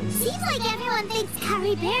nice. Seems like everyone thinks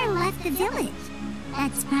Caribou left the village.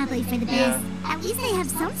 That's probably for the best. Yeah. At least they have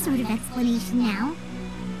some sort of explanation now.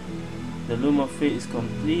 The Loom of Fate is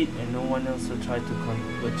complete, and no one else will try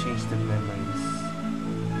to change the memories.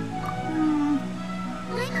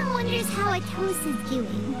 Mima wonders how Atosa's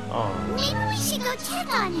doing. Aww. Maybe we should go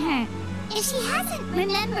check on her. If she hasn't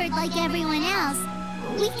remembered like everyone else,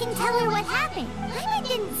 we can tell her what happened. Mima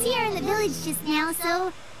didn't see her in the village just now,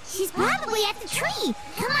 so she's probably at the tree.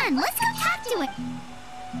 Come on, let's go talk to her.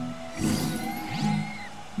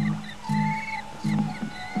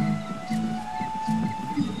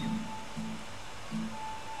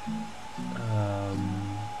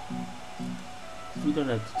 We don't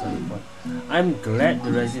have to teleport. I'm glad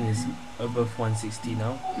the resin is above 160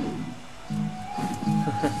 now.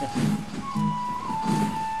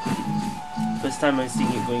 First time I'm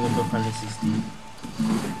seeing it going above 160.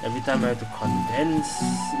 Every time I have to condense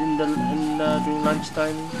during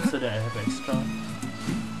lunchtime so that I have extra.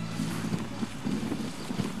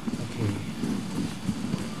 Okay.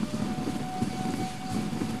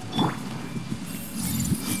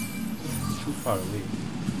 Too far away.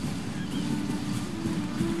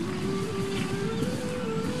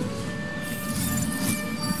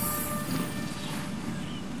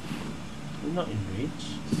 We're not in range.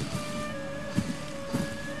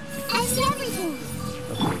 I see everything.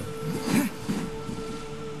 Okay.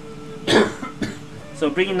 So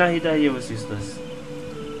bringing Nahida here was useless. Hey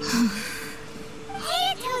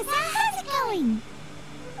Atosa, how's it going?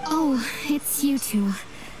 Oh, it's you two.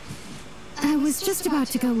 I was just about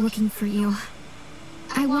to go looking for you.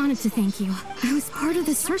 I wanted to thank you. I was part of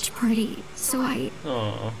the search party, so I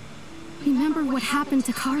Aww. remember what happened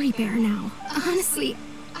to Caribou now. Honestly,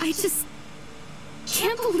 I just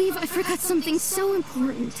can't believe I forgot something so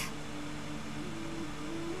important.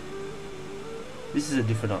 This is a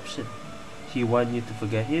different option. He want you to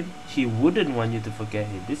forget him. He wouldn't want you to forget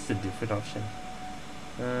him. This is a different option.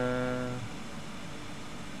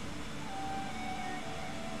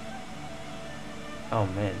 Oh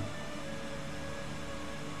man.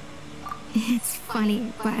 It's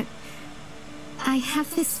funny, but I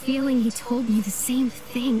have this feeling he told me the same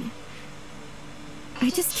thing. I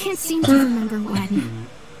just can't seem to remember when.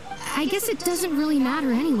 I guess it doesn't really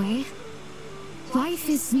matter anyway. Life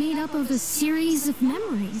is made up of a series of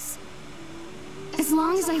memories. As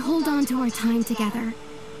long as I hold on to our time together,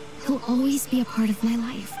 he'll always be a part of my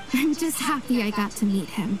life. I'm just happy I got to meet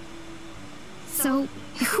him. So,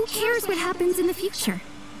 who cares what happens in the future,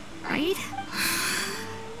 right?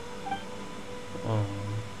 Oh.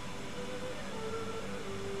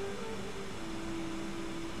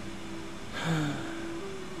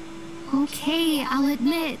 Okay, I'll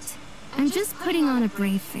admit. I'm just putting on a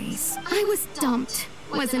brave face. I was dumped,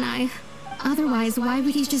 wasn't I? Otherwise, why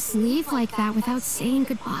would he just leave like that without saying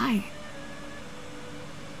goodbye?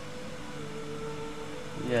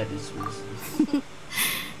 Yeah, this reason.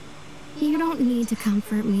 You don't need to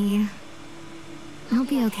comfort me. I'll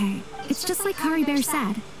be okay. It's just like Caribou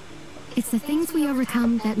said. It's the things we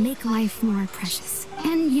overcome that make life more precious.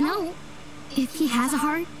 And you know, if he has a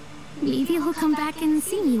heart, maybe he'll come back and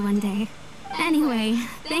see me one day. Anyway,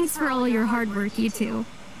 thanks for all your hard work, you two.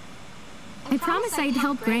 I promised I'd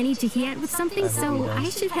help Granny Jahiet with something, so I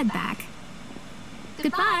should head back.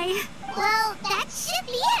 Goodbye. Well, that should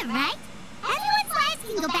be it, right? Everyone's lives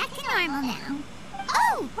can go back to normal now.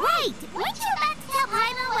 Oh, right! Weren't you about to tell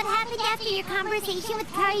Paimon what happened after your conversation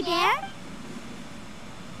with Kari Bear?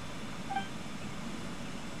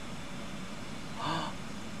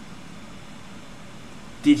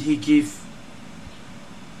 Did he give...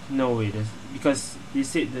 No, wait, because he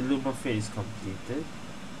said the Luma Fate is completed.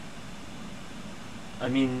 I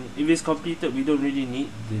mean, if it's completed, we don't really need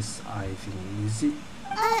this eye thing, is it?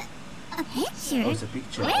 A picture? Oh, it's a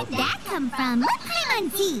picture. Where'd that come from? Let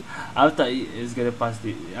Paimon see. I thought it's gonna pass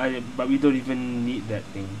it, but we don't even need that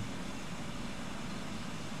thing.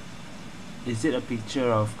 Is it a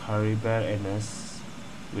picture of Kari Bear and us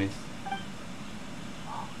with...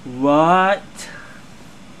 What?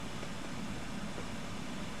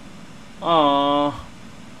 Aww.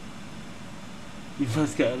 You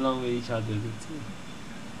must get along with each other too.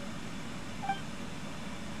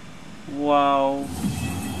 Wow.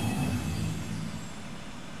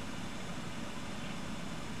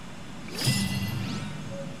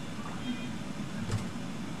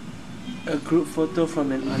 A group photo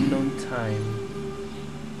from an unknown time.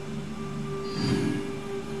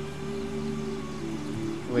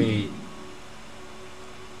 Wait.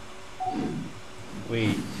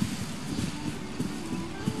 Wait.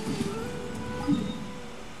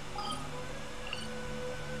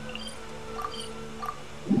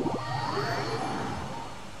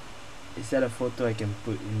 Is that a photo I can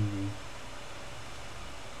put in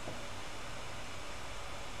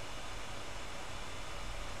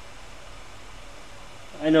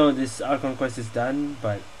the... I know this Archon Quest is done,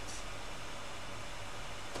 but...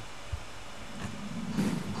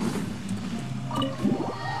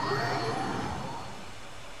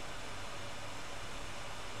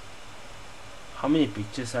 How many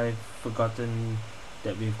pictures I've forgotten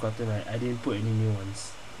that we've gotten? I didn't put any new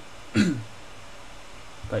ones.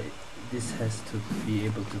 But this has to be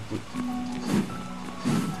able to put...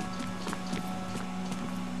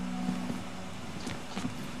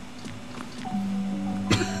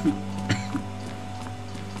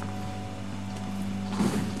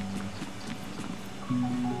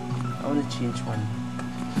 I want to change one.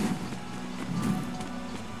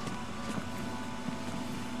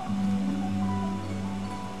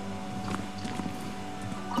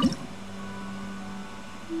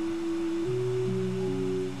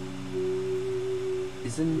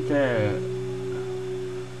 Isn't there...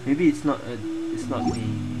 Maybe it's not the...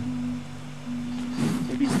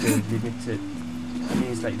 Maybe it's the limited... I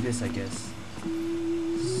mean, it's like this, I guess.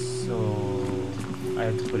 So... I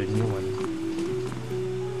have to put a new one.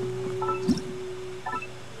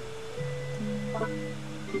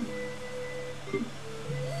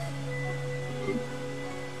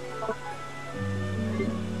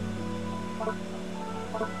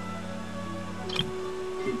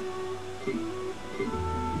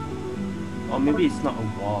 Or maybe it's not a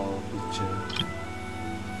wall picture.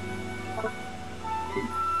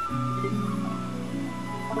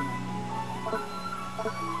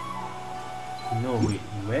 No, wait,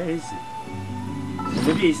 where is it?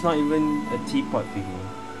 Maybe it's not even a teapot thingy.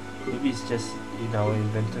 Maybe it's just in our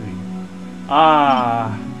inventory.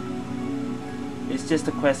 Ah! It's just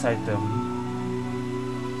a quest item.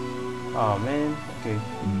 Oh man, okay.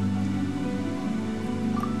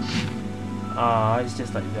 Ah, it's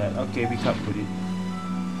just like that. Okay, we can't put it.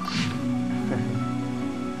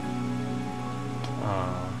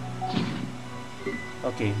 Ah.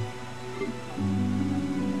 Okay.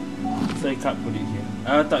 So I can't put it here.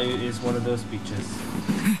 I thought it is one of those pictures,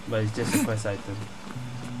 but it's just a quest item.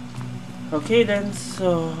 Okay then,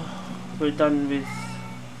 so we're done with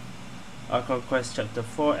Archon Quest Chapter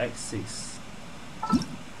 4 Act 6.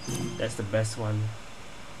 That's the best one.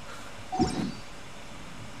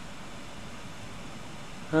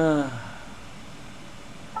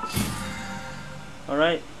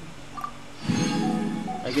 Alright,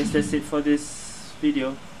 I guess that's it for this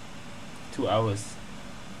video. 2 hours,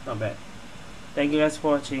 not bad. Thank you guys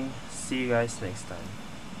for watching. See you guys next time.